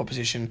front court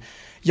position.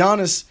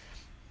 Giannis,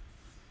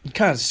 you're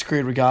kind of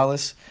screwed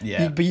regardless.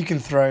 Yeah. But you can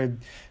throw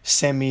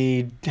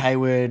Semi,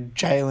 Hayward,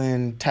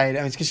 Jalen, Tate. I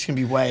mean, it's just going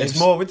to be waves. It's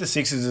more with the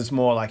Sixers. It's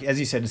more like, as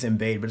you said, it's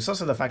Embiid, but it's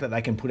also the fact that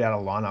they can put out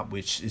a lineup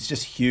which is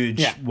just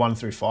huge, 1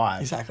 through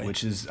 5. Exactly.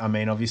 Which is, I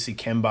mean, obviously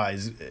Kemba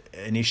is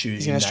an issue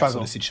in that struggle.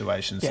 sort of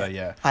situation. Yeah. So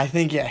yeah, I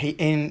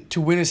think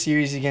to win a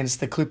series against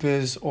the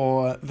Clippers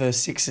or the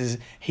Sixers,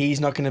 he's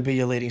not going to be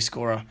your leading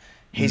scorer.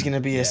 He's going to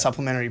be a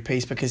supplementary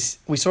piece because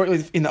we saw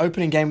it in the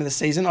opening game of the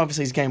season.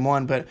 Obviously, it's game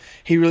 1, but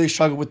he really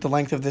struggled with the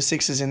length of the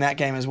Sixers in that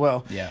game as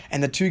well. Yeah.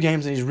 And the 2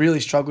 games that he's really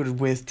struggled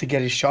with to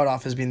get his shot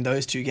off has been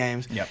those 2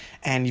 games. Yep.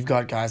 And you've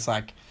got guys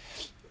like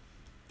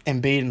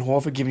Embiid and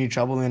Horford giving you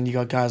trouble, and you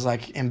got guys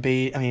like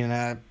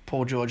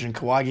Paul George and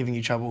Kawhi giving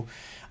you trouble.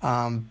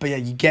 But yeah,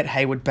 you get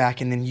Hayward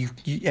back, and then you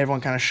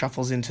everyone kind of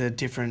shuffles into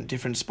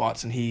different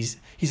spots, and he's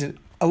an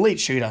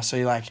elite shooter. So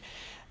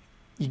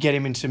you get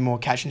him into more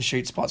catch and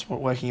shoot spots,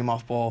 working him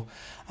off ball.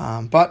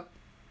 But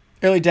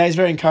early days,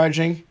 very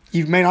encouraging.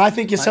 I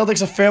think your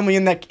Celtics are firmly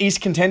in that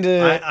East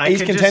contender. I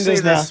can just see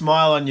the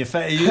smile on your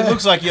face. It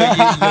looks like you're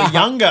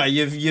younger.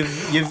 You've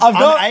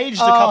aged a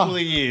couple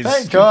of years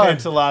compared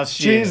to last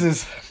year.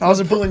 Jesus, I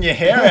was pulling your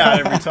hair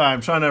out every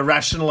time, trying to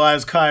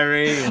rationalize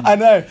Kyrie. I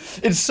know,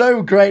 it's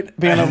so great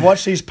being able to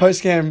watch these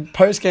post game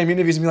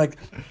interviews and be like,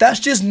 that's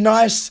just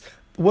nice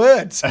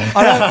words.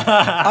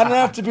 I don't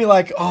have to be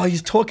like, oh,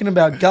 he's talking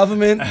about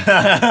government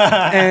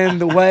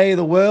and the way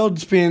the world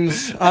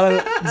spins. Is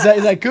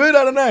that good?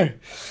 I don't know.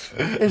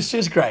 It's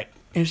just great.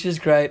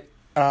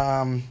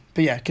 But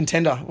yeah,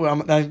 contender.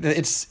 Well,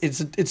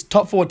 it's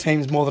top 4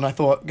 teams more than I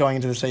thought going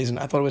into the season.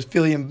 I thought it was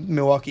Philly and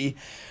Milwaukee,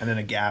 and then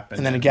a gap,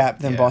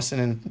 then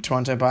Boston and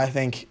Toronto. But I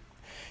think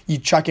you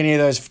chuck any of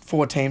those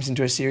 4 teams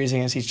into a series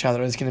against each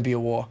other, it's going to be a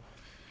war.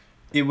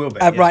 It will be.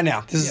 Right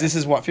now. This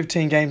is what,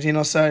 15 games in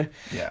or so?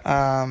 Yeah.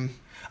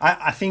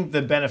 I think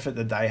the benefit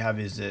that they have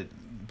is that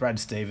Brad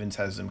Stevens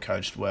has them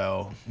coached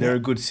well. They're a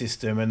good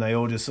system, and they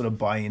all just sort of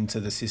buy into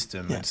the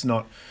system.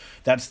 Yeah.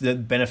 That's the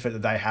benefit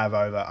that they have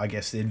over, I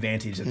guess, the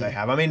advantage that they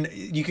have. I mean,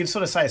 you can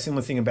sort of say a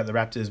similar thing about the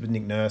Raptors with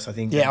Nick Nurse. I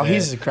think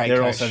he's a great coach.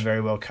 They're also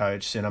very well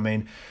coached. And I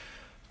mean,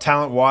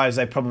 talent-wise,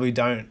 they probably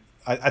don't.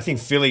 I think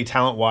Philly,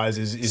 talent-wise,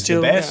 is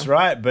still the best,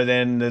 right? But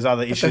then there's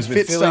other issues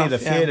with Philly. The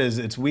fit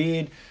it's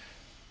weird.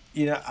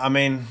 I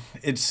mean,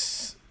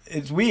 it's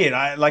weird.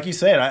 Like you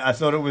said, I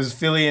thought it was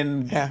Philly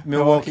and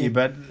Milwaukee,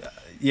 but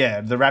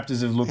the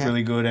Raptors have looked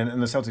really good,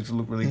 and the Celtics have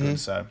looked really good.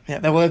 So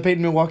they've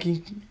beaten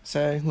Milwaukee.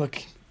 So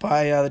look,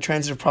 by the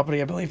transitive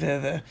property, I believe they're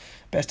the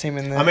best team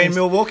in the. I mean,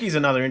 Milwaukee's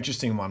another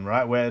interesting one,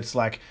 right? Where it's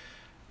like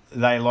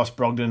they lost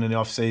Brogdon in the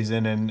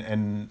offseason,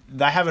 and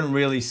they haven't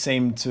really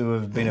seemed to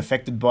have been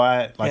affected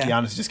by it. Like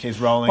Giannis just keeps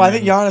rolling. Well, I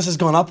think Giannis has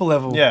gone up a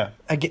level. Yeah,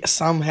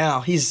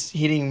 somehow he's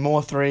hitting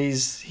more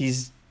threes.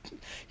 He's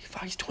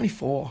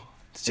 24.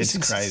 It's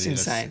crazy.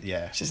 It's insane.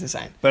 It's just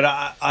insane. But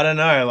I don't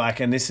know,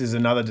 and this is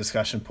another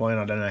discussion point.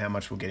 I don't know how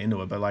much we'll get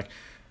into it, but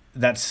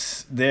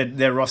that's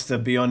their roster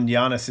beyond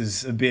Giannis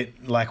is a bit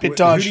who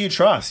do you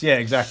trust? Yeah,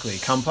 exactly.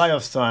 Come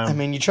playoffs time. I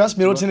mean, you trust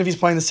Middleton if he's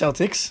playing the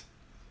Celtics,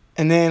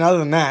 and then other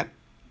than that,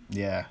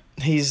 yeah,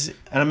 he's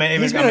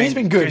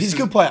been good. Chris he's a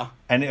good player.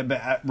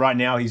 but right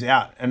now he's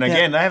out. And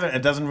again,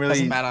 it doesn't really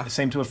Doesn't matter.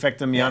 seem to affect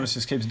them. Giannis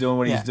just keeps doing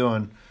what he's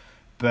doing.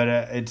 But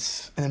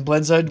it's... And then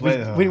Bledsoe,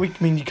 I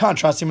mean, you can't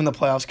trust him in the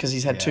playoffs because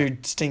he's had 2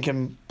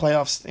 stinking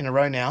playoffs in a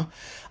row now.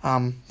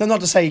 Not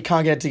to say he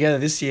can't get it together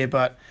this year,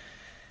 but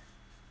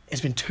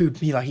it's been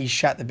he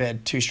shat the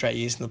bed 2 straight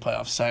years in the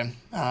playoffs. So,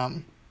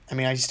 I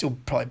mean, I still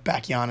probably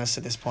back Giannis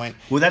at this point.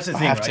 Well, that's the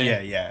thing, right?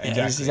 Yeah,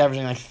 Exactly. He's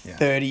averaging like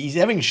 30. He's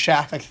averaging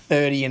Shaq like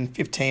 30 and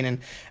 15 and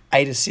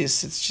 8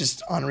 assists. It's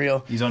just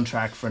unreal. He's on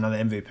track for another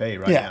MVP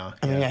right now.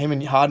 I mean, him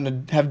and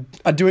Harden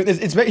are doing this.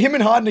 It's him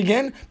and Harden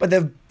again, but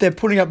they're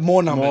putting up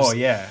more numbers.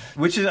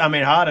 Which is, I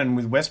mean, Harden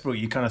with Westbrook,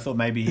 you kind of thought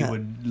maybe he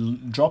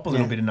would drop a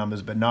little bit in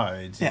numbers, but no,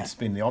 it's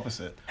been the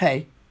opposite.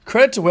 Hey,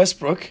 credit to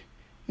Westbrook.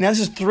 Now,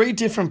 this is 3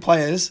 different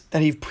players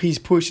that he's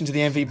pushed into the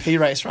MVP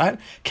race, right?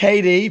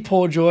 KD,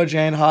 Paul George,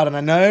 and Harden. I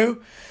know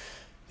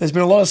there's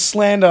been a lot of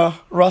slander,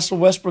 Russell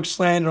Westbrook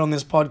slander on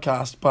this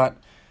podcast, but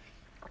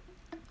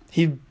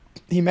he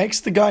makes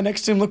the guy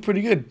next to him look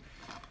pretty good.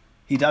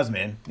 He does,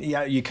 man.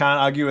 Yeah, you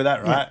can't argue with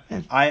that, right?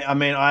 Yeah. I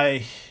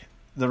mean,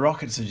 the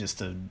Rockets are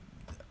just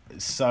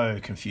so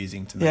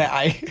confusing to me.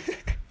 Yeah,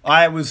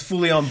 I was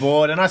fully on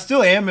board, and I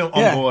still am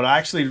on board. I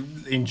actually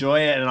enjoy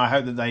it, and I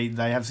hope that they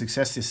have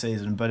success this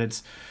season.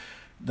 But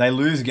they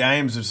lose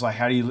games. It's like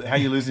how you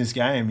lose this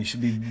game? You should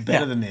be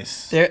better than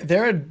this.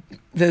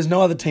 There's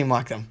no other team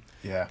like them.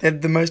 Yeah, they're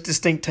the most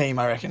distinct team,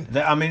 I reckon.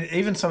 I mean,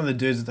 even some of the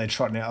dudes that they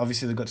trot now.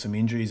 Obviously, they've got some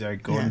injuries.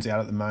 Eric Gordon's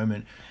out at the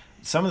moment.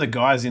 Some of the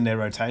guys in their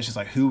rotations,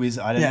 like who is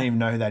I don't even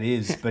know who that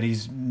is, but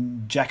he's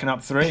jacking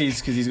up threes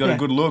because he's got a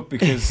good look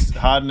because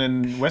Harden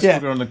and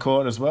Westbrook are on the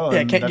court as well,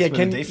 and that's where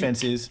the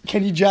defense is.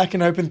 Can you jack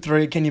an open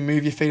 3? Can you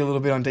move your feet a little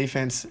bit on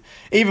defense?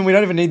 We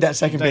don't even need that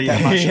second bit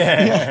that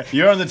much.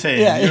 You're on the team.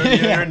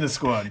 You're in the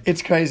squad.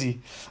 It's crazy.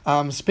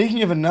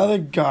 Speaking of another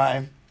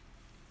guy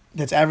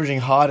that's averaging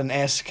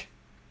Harden-esque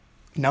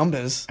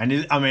numbers. And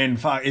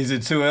is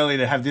it too early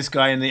to have this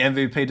guy in the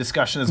MVP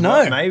discussion as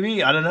well?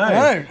 Maybe? I don't know.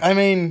 No, I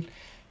mean,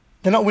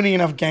 they're not winning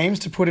enough games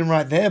to put him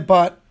right there,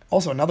 but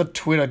also another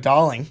Twitter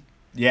darling.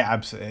 Yeah,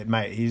 absolutely,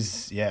 mate. He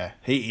is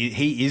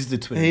the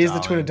Twitter darling. He is the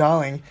Twitter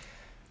darling.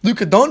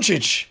 Luka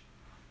Doncic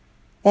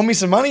won me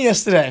some money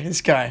yesterday,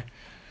 this guy.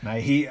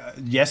 Mate,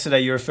 yesterday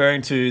you're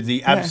referring to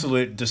the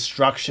absolute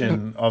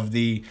destruction of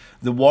the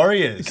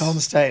Warriors. The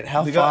Golden State,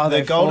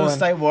 the Golden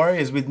State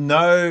Warriors with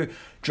no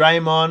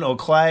Draymond or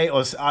Clay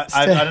or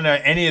I don't know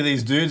any of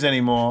these dudes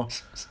anymore.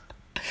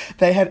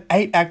 They had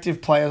 8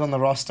 active players on the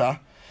roster,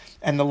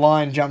 and the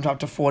line jumped up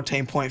to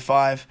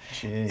 14.5.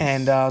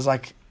 And I was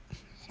like,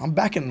 I'm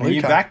backing Luka.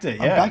 You backed it,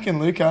 yeah. I'm backing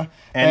Luka.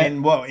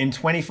 And in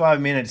 25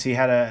 minutes he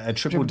had a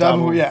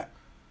triple-double. Yeah.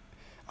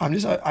 I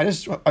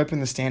just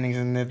opened the standings,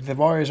 and the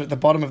Warriors are at the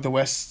bottom of the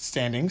West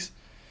standings.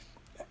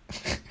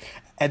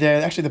 And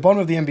they're actually the bottom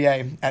of the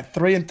NBA at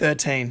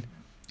 3-13.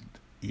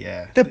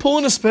 Yeah. They're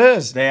pulling the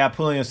Spurs. They are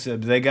pulling us.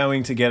 They're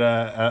going to get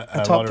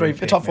a top 3,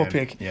 pick, a top 4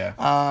 pick. Yeah.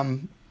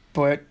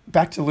 But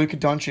back to Luka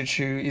Doncic,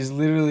 who is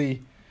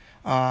literally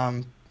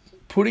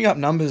putting up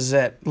numbers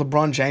that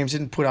LeBron James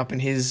didn't put up when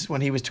he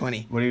was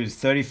 20. Well, he was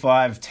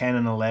 35, 10,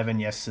 and 11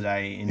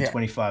 yesterday in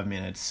 25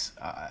 minutes,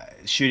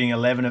 shooting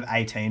 11 of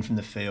 18 from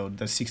the field.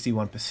 That's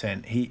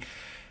 61%.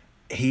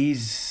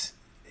 He's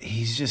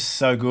just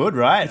so good,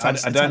 right?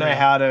 I don't know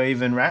how to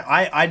even...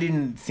 I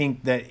didn't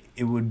think that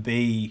it would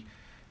be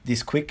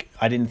this quick.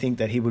 I didn't think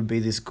that he would be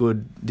this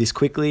good this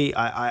quickly.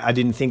 I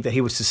didn't think that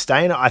he would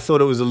sustain it. I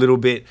thought it was a little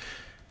bit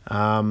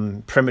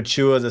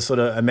premature, the sort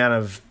of amount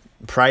of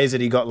praise that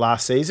he got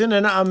last season.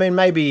 And I mean,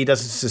 maybe he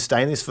doesn't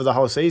sustain this for the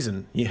whole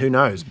season. Who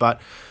knows? But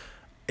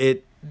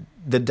he's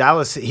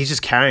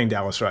just carrying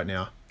Dallas right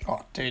now.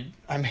 Oh, dude.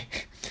 I mean,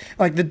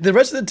 like the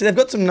rest of they've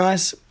got some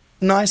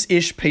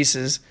nice-ish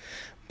pieces,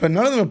 but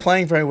none of them are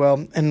playing very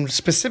well. And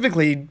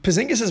specifically,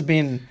 Porzingis has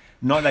been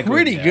not that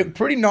good,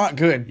 pretty not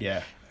good.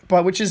 Yeah.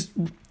 But which is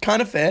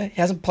kind of fair.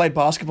 He hasn't played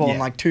basketball in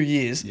like 2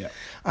 years. Yeah.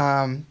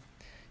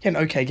 He had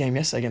an okay game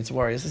yesterday against the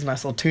Warriors. It's a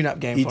nice little tune-up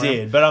game for him. He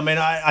did. But, I mean,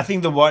 I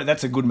think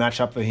that's a good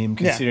matchup for him,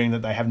 considering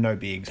that they have no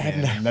bigs,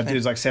 man. That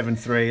dude's like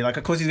 7'3". Like,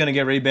 of course he's going to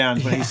get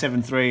rebounds when he's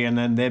 7'3", and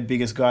then their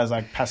biggest guys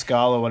like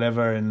Pascal or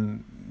whatever,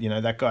 and,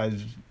 that guy's...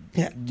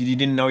 Yeah. You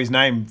didn't know his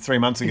name 3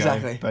 months ago.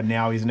 Exactly. But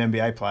now he's an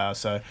NBA player,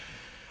 so...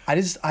 I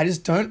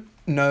just don't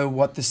know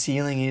what the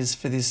ceiling is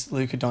for this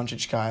Luka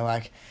Doncic guy.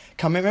 Like,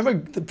 remember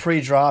the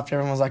pre-draft,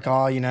 everyone was like,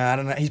 I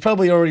don't know. He's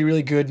probably already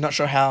really good. Not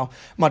sure how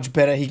much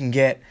better he can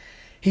get.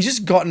 He's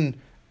just gotten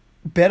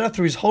better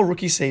through his whole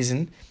rookie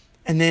season.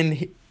 And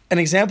then an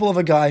example of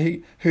a guy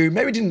who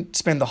maybe didn't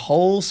spend the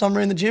whole summer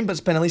in the gym, but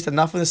spent at least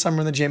enough of the summer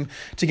in the gym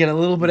to get a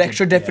little bit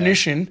extra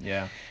definition.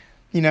 Yeah.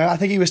 I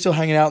think he was still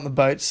hanging out on the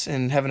boats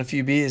and having a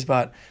few beers,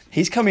 but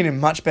he's coming in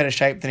much better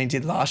shape than he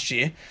did last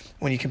year.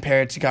 When you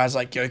compare it to guys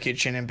like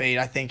Jokic and Embiid,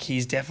 I think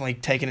he's definitely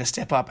taken a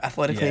step up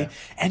athletically. Yeah.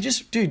 And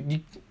just,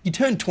 dude, you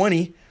turn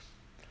 20 and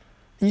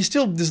you're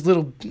still this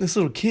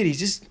little kid.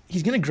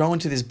 He's going to grow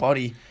into this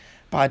body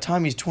by the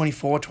time he's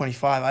 24,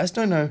 25. I just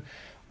don't know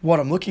what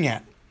I'm looking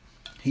at.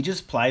 he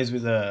just plays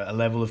with a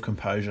level of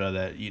composure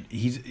that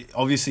he's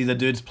obviously the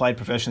dude's played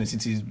professionally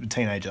since he's a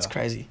teenager. It's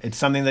crazy. It's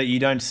something that you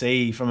don't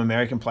see from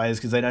American players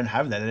because they don't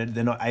have that.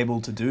 They're not able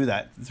to do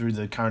that through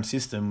the current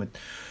system with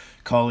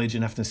college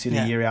and having to sit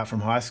a year out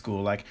from high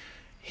school. Like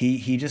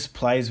he just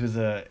plays with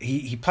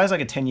he plays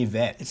like a 10-year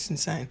vet. It's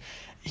insane.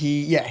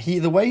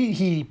 The way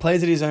he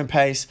plays at his own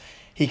pace.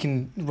 He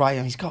can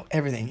he's got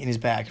everything in his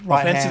bag.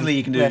 Right Offensively, hand,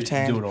 you can left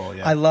hand. do it all.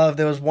 Yeah.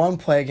 There was one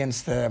play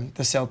against the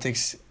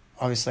Celtics.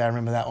 Obviously, I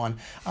remember that one.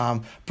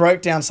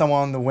 Broke down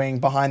someone on the wing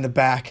behind the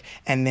back,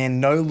 and then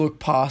no look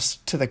pass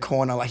to the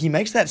corner. Like he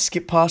makes that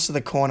skip pass to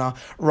the corner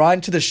right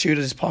into the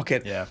shooter's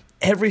pocket. Yeah.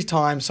 Every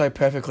time so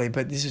perfectly.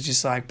 But this is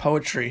just like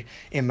poetry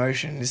in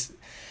motion.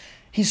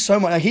 He's so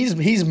much. Like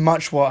he's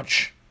much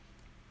watch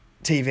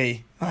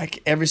TV.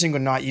 Like every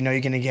single night, you know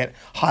you're gonna get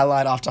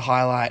highlight after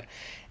highlight,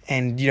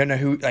 and you don't know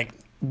who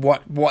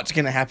what's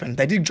gonna happen.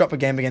 They did drop a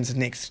game against the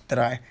Knicks that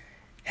I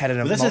had in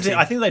a That's the thing.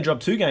 I think they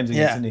dropped 2 games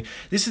against the Knicks.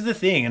 This is the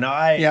thing, and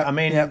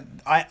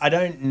I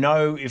don't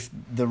know if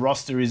the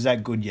roster is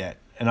that good yet.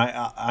 And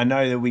I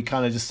know that we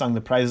kind of just sung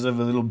the praises of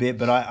it a little bit,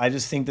 but I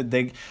just think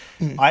that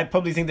I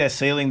probably think their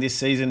ceiling this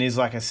season is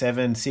like a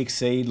 7-6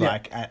 seed,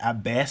 like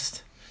at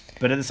best.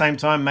 But at the same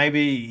time,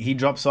 maybe he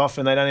drops off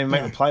and they don't even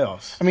make the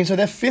playoffs. I mean, so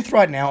they're 5th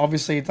right now.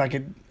 Obviously, it's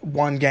like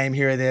one game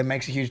here or there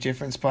makes a huge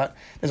difference. But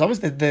there's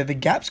obviously the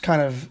gap's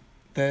kind of...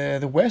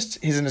 The West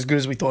isn't as good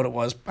as we thought it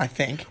was, I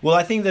think. Well,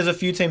 I think there's a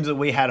few teams that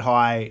we had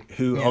high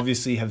who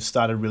obviously have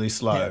started really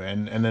slow.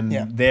 And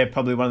then they're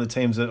probably one of the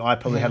teams that I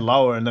probably had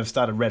lower and they've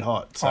started red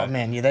hot. So. Oh,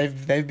 man, yeah,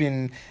 they've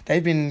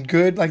been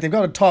good. Like, they've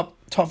got a top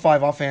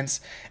 5 offense,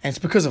 and it's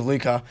because of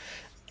Luka.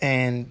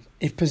 And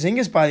if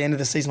Porzingis by the end of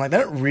the season, like they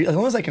don't as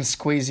long as they can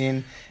squeeze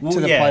in to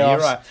the playoffs. You're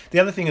right. The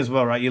other thing as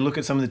well, right? You look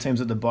at some of the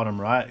teams at the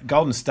bottom, right?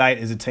 Golden State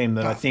is a team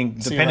that I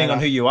think, depending on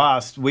who you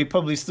asked, we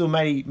probably still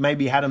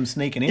maybe had them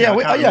sneaking in. Yeah,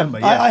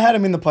 I had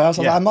them in the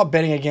playoffs. I'm not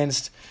betting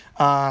against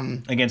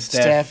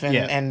Steph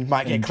and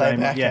might get Clay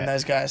back and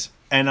those guys.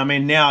 And I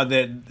mean, now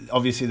that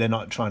obviously they're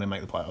not trying to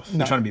make the playoffs.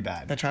 They're trying to be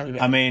bad. They're trying to be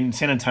bad. I mean,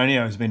 San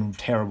Antonio has been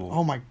terrible.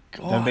 Oh my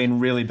God. They've been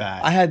really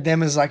bad. I had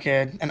them as like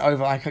an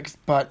over,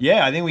 but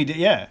yeah, I think we did.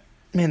 Yeah.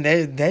 Man,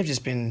 they've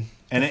just been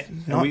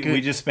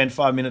we just spent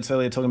 5 minutes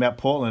earlier talking about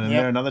Portland, and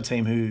they're another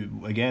team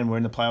who, again, were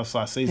in the playoffs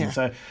last season.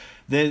 Yeah.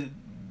 So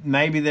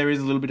maybe there is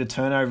a little bit of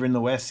turnover in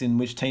the West in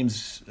which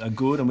teams are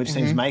good and which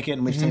teams make it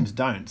and which teams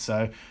don't.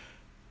 So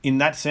in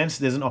that sense,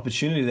 there's an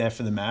opportunity there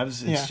for the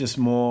Mavs. It's just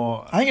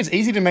more... I think it's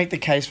easy to make the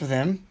case for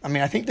them. I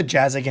mean, I think the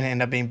Jazz are going to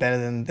end up being better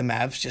than the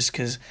Mavs just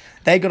because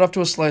they got off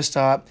to a slow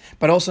start,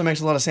 but it also makes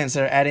a lot of sense.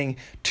 They're adding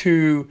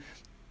 2...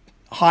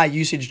 high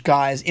usage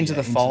guys into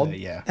the fold.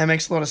 That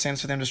makes a lot of sense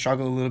for them to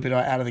struggle a little bit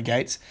out of the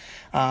gates.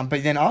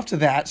 But then after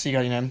that, so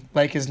you got,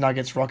 Lakers,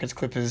 Nuggets, Rockets,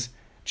 Clippers,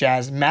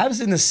 Jazz. Mavs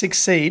in the 6th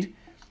seed.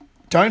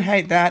 Don't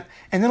hate that.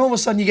 And then all of a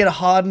sudden you get a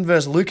Harden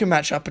versus Luka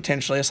matchup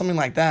potentially or something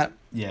like that.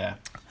 Yeah.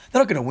 They're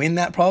not going to win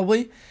that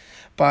probably.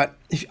 But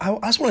I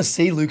just want to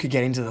see Luka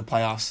get into the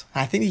playoffs.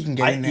 I think he can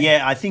get in there.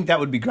 Yeah, I think that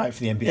would be great for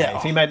the NBA. Yeah.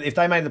 If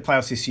they made the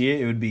playoffs this year,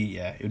 it would be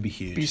huge.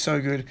 It'd be so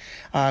good.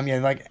 I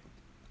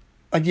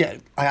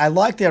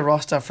like their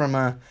roster from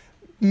a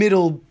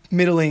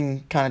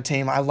middling kind of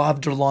team. I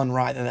love DeLon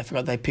Wright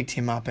that they picked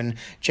him up, and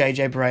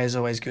JJ Barea is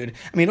always good.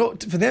 I mean,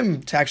 for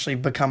them to actually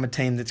become a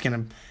team that's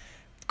going to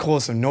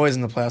cause some noise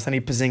in the playoffs, they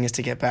need Porzingis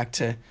to get back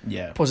to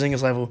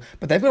Porzingis level.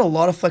 But they've got a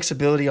lot of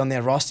flexibility on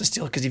their roster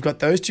still because you've got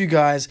those 2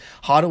 guys.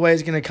 Hardaway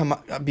is going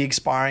to be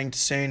expiring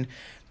soon.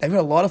 They've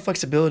got a lot of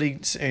flexibility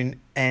soon,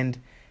 and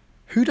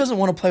who doesn't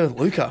want to play with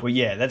Luka? Well,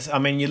 yeah,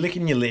 you're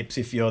licking your lips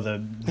if you're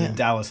the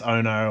Dallas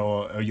owner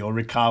or you're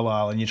Rick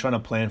Carlisle and you're trying to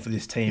plan for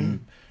this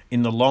team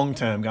in the long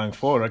term going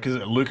forward,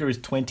 because Luka is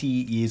 20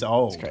 years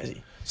old. It's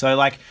crazy.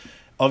 So,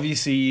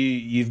 obviously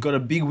you've got a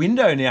big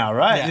window now,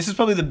 right? Yeah. This is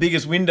probably the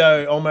biggest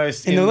window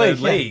almost in the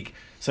league. Yeah.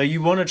 So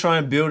you want to try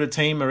and build a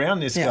team around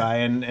this guy,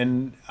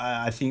 and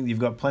I think you've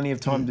got plenty of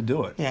time to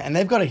do it. Yeah, and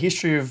they've got a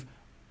history of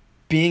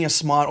being a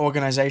smart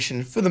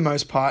organization for the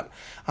most part.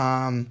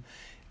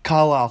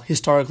 Carlisle,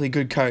 historically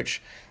good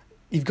coach.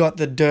 You've got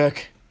the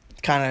Dirk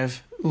kind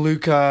of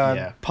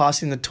Luka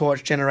passing the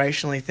torch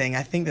generationally thing.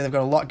 I think that they've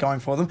got a lot going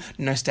for them.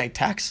 No state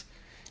tax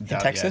in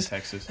Texas. Yeah,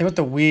 Texas. They've got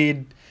the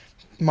weird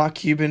Mark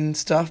Cuban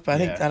stuff, but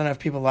I don't know if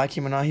people like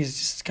him or not. He's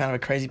just kind of a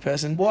crazy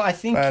person. Well, I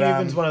think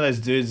Cuban's one of those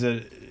dudes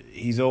that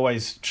he's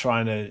always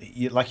trying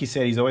to, like you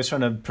said, he's always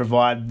trying to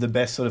provide the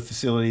best sort of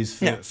facilities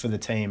for the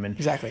team. And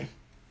exactly.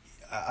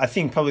 I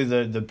think probably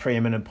the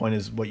preeminent point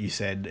is what you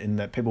said, in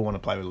that people want to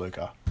play with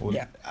Luka.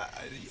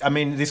 I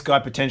mean, this guy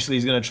potentially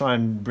is going to try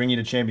and bring you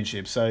to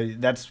championships. So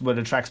that's what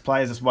attracts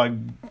players. That's why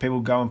people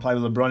go and play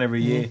with LeBron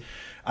every year.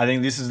 I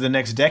think this is the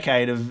next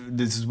decade of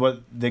this is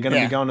what they're going to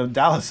be going to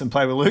Dallas and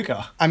play with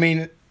Luka. I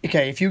mean,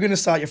 okay, if you're going to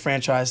start your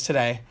franchise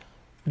today,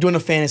 doing a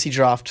fantasy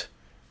draft,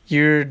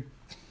 you're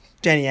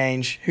Danny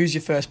Ainge. Who's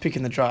your first pick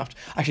in the draft?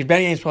 Actually,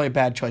 Danny Ainge is probably a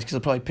bad choice because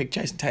he'll probably pick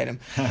Jason Tatum.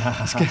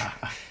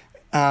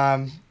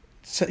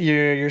 So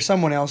you're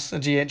someone else, a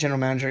general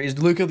manager. Is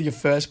Luka your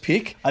first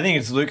pick? I think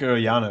it's Luka or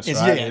Giannis, It's-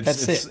 right? yeah,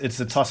 that's it. It's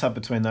a toss-up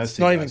between those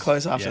two Not guys. even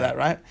close after Yeah. that,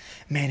 right?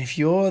 Man, if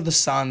you're the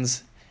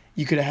Suns,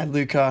 you could have had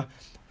Luka,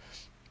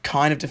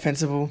 kind of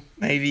defensible,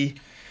 maybe.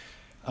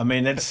 I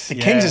mean, that's... The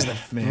yeah, Kings is the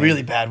man.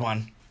 really bad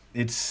one.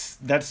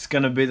 That's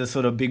going to be the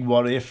sort of big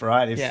what if,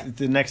 right? If Yeah.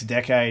 the next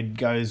decade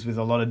goes with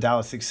a lot of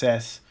Dallas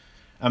success,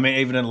 I mean,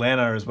 even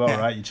Atlanta as well, Yeah.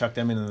 right? You chuck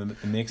them into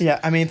the mix. Yeah,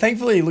 I mean,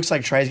 thankfully, it looks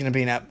like Trey's going to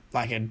be a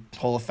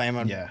Hall of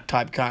Famer Yeah.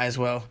 type guy as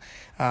well.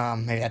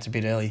 Maybe that's a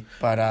bit early,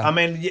 but I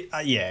mean,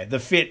 yeah, the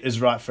fit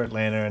is right for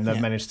Atlanta, and they've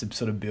Yeah. managed to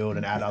sort of build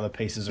and add other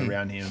pieces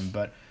around him.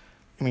 But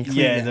I mean,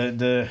 yeah,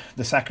 clearly,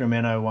 the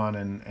Sacramento one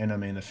and I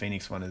mean the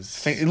Phoenix one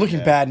is looking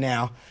yeah. bad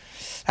now.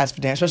 That's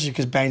for damn, especially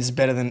because Baines is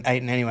better than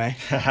Ayton anyway.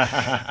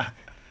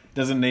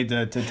 Doesn't need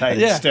to take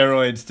Yeah,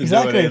 steroids to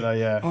exactly. do it either.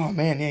 Yeah. Oh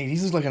man, yeah,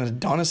 he's just looking at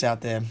Adonis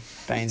out there,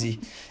 Bainesy.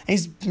 And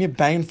he's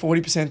banging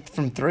 40%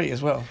 from three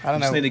as well. I We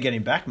don't just know. need to get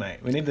him back, mate.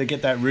 We need to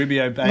get that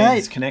Rubio Baines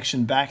Mate,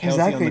 connection back healthy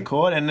on exactly. the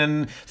court. And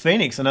then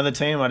Phoenix, another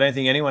team. I don't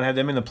think anyone had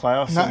them in the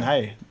playoffs. No. And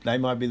hey, they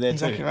might be there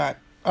Exactly too. right.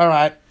 All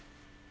right.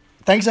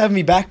 Thanks for having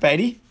me back,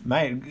 Beatty.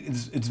 Mate,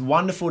 it's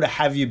wonderful to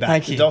have you back.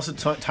 Thank the you. dulcet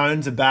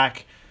tones are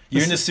back.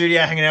 You're in the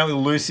studio hanging out with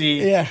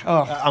Lucy. Yeah.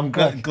 Oh, I'm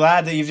look.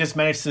 glad that you've just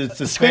managed to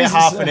spare Squeeze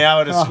half this- an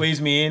hour to oh.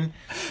 squeeze me in.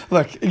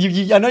 Look,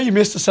 I know you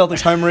missed the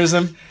Celtics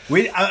homerism.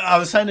 I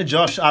was saying to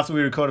Josh after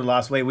we recorded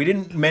last week, we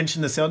didn't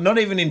mention the Celtics, not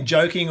even in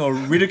joking or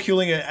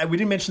ridiculing it. We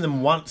didn't mention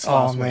them once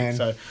last man. week.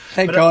 So,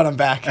 Thank but, God I'm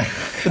back.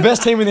 The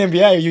best team in the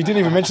NBA. You didn't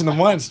even mention them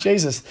once.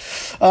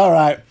 Jesus. All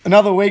right.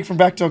 Another week from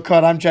Backdoor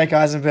Cut. I'm Jake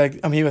Eisenberg.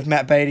 I'm here with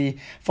Matt Beatty.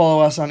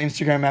 Follow us on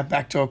Instagram at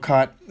Backdoor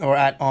Cut or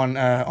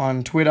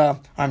on Twitter.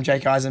 I'm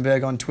Jake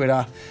Eisenberg on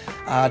Twitter.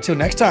 Till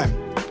next time.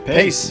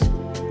 Peace.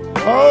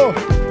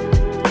 Oh.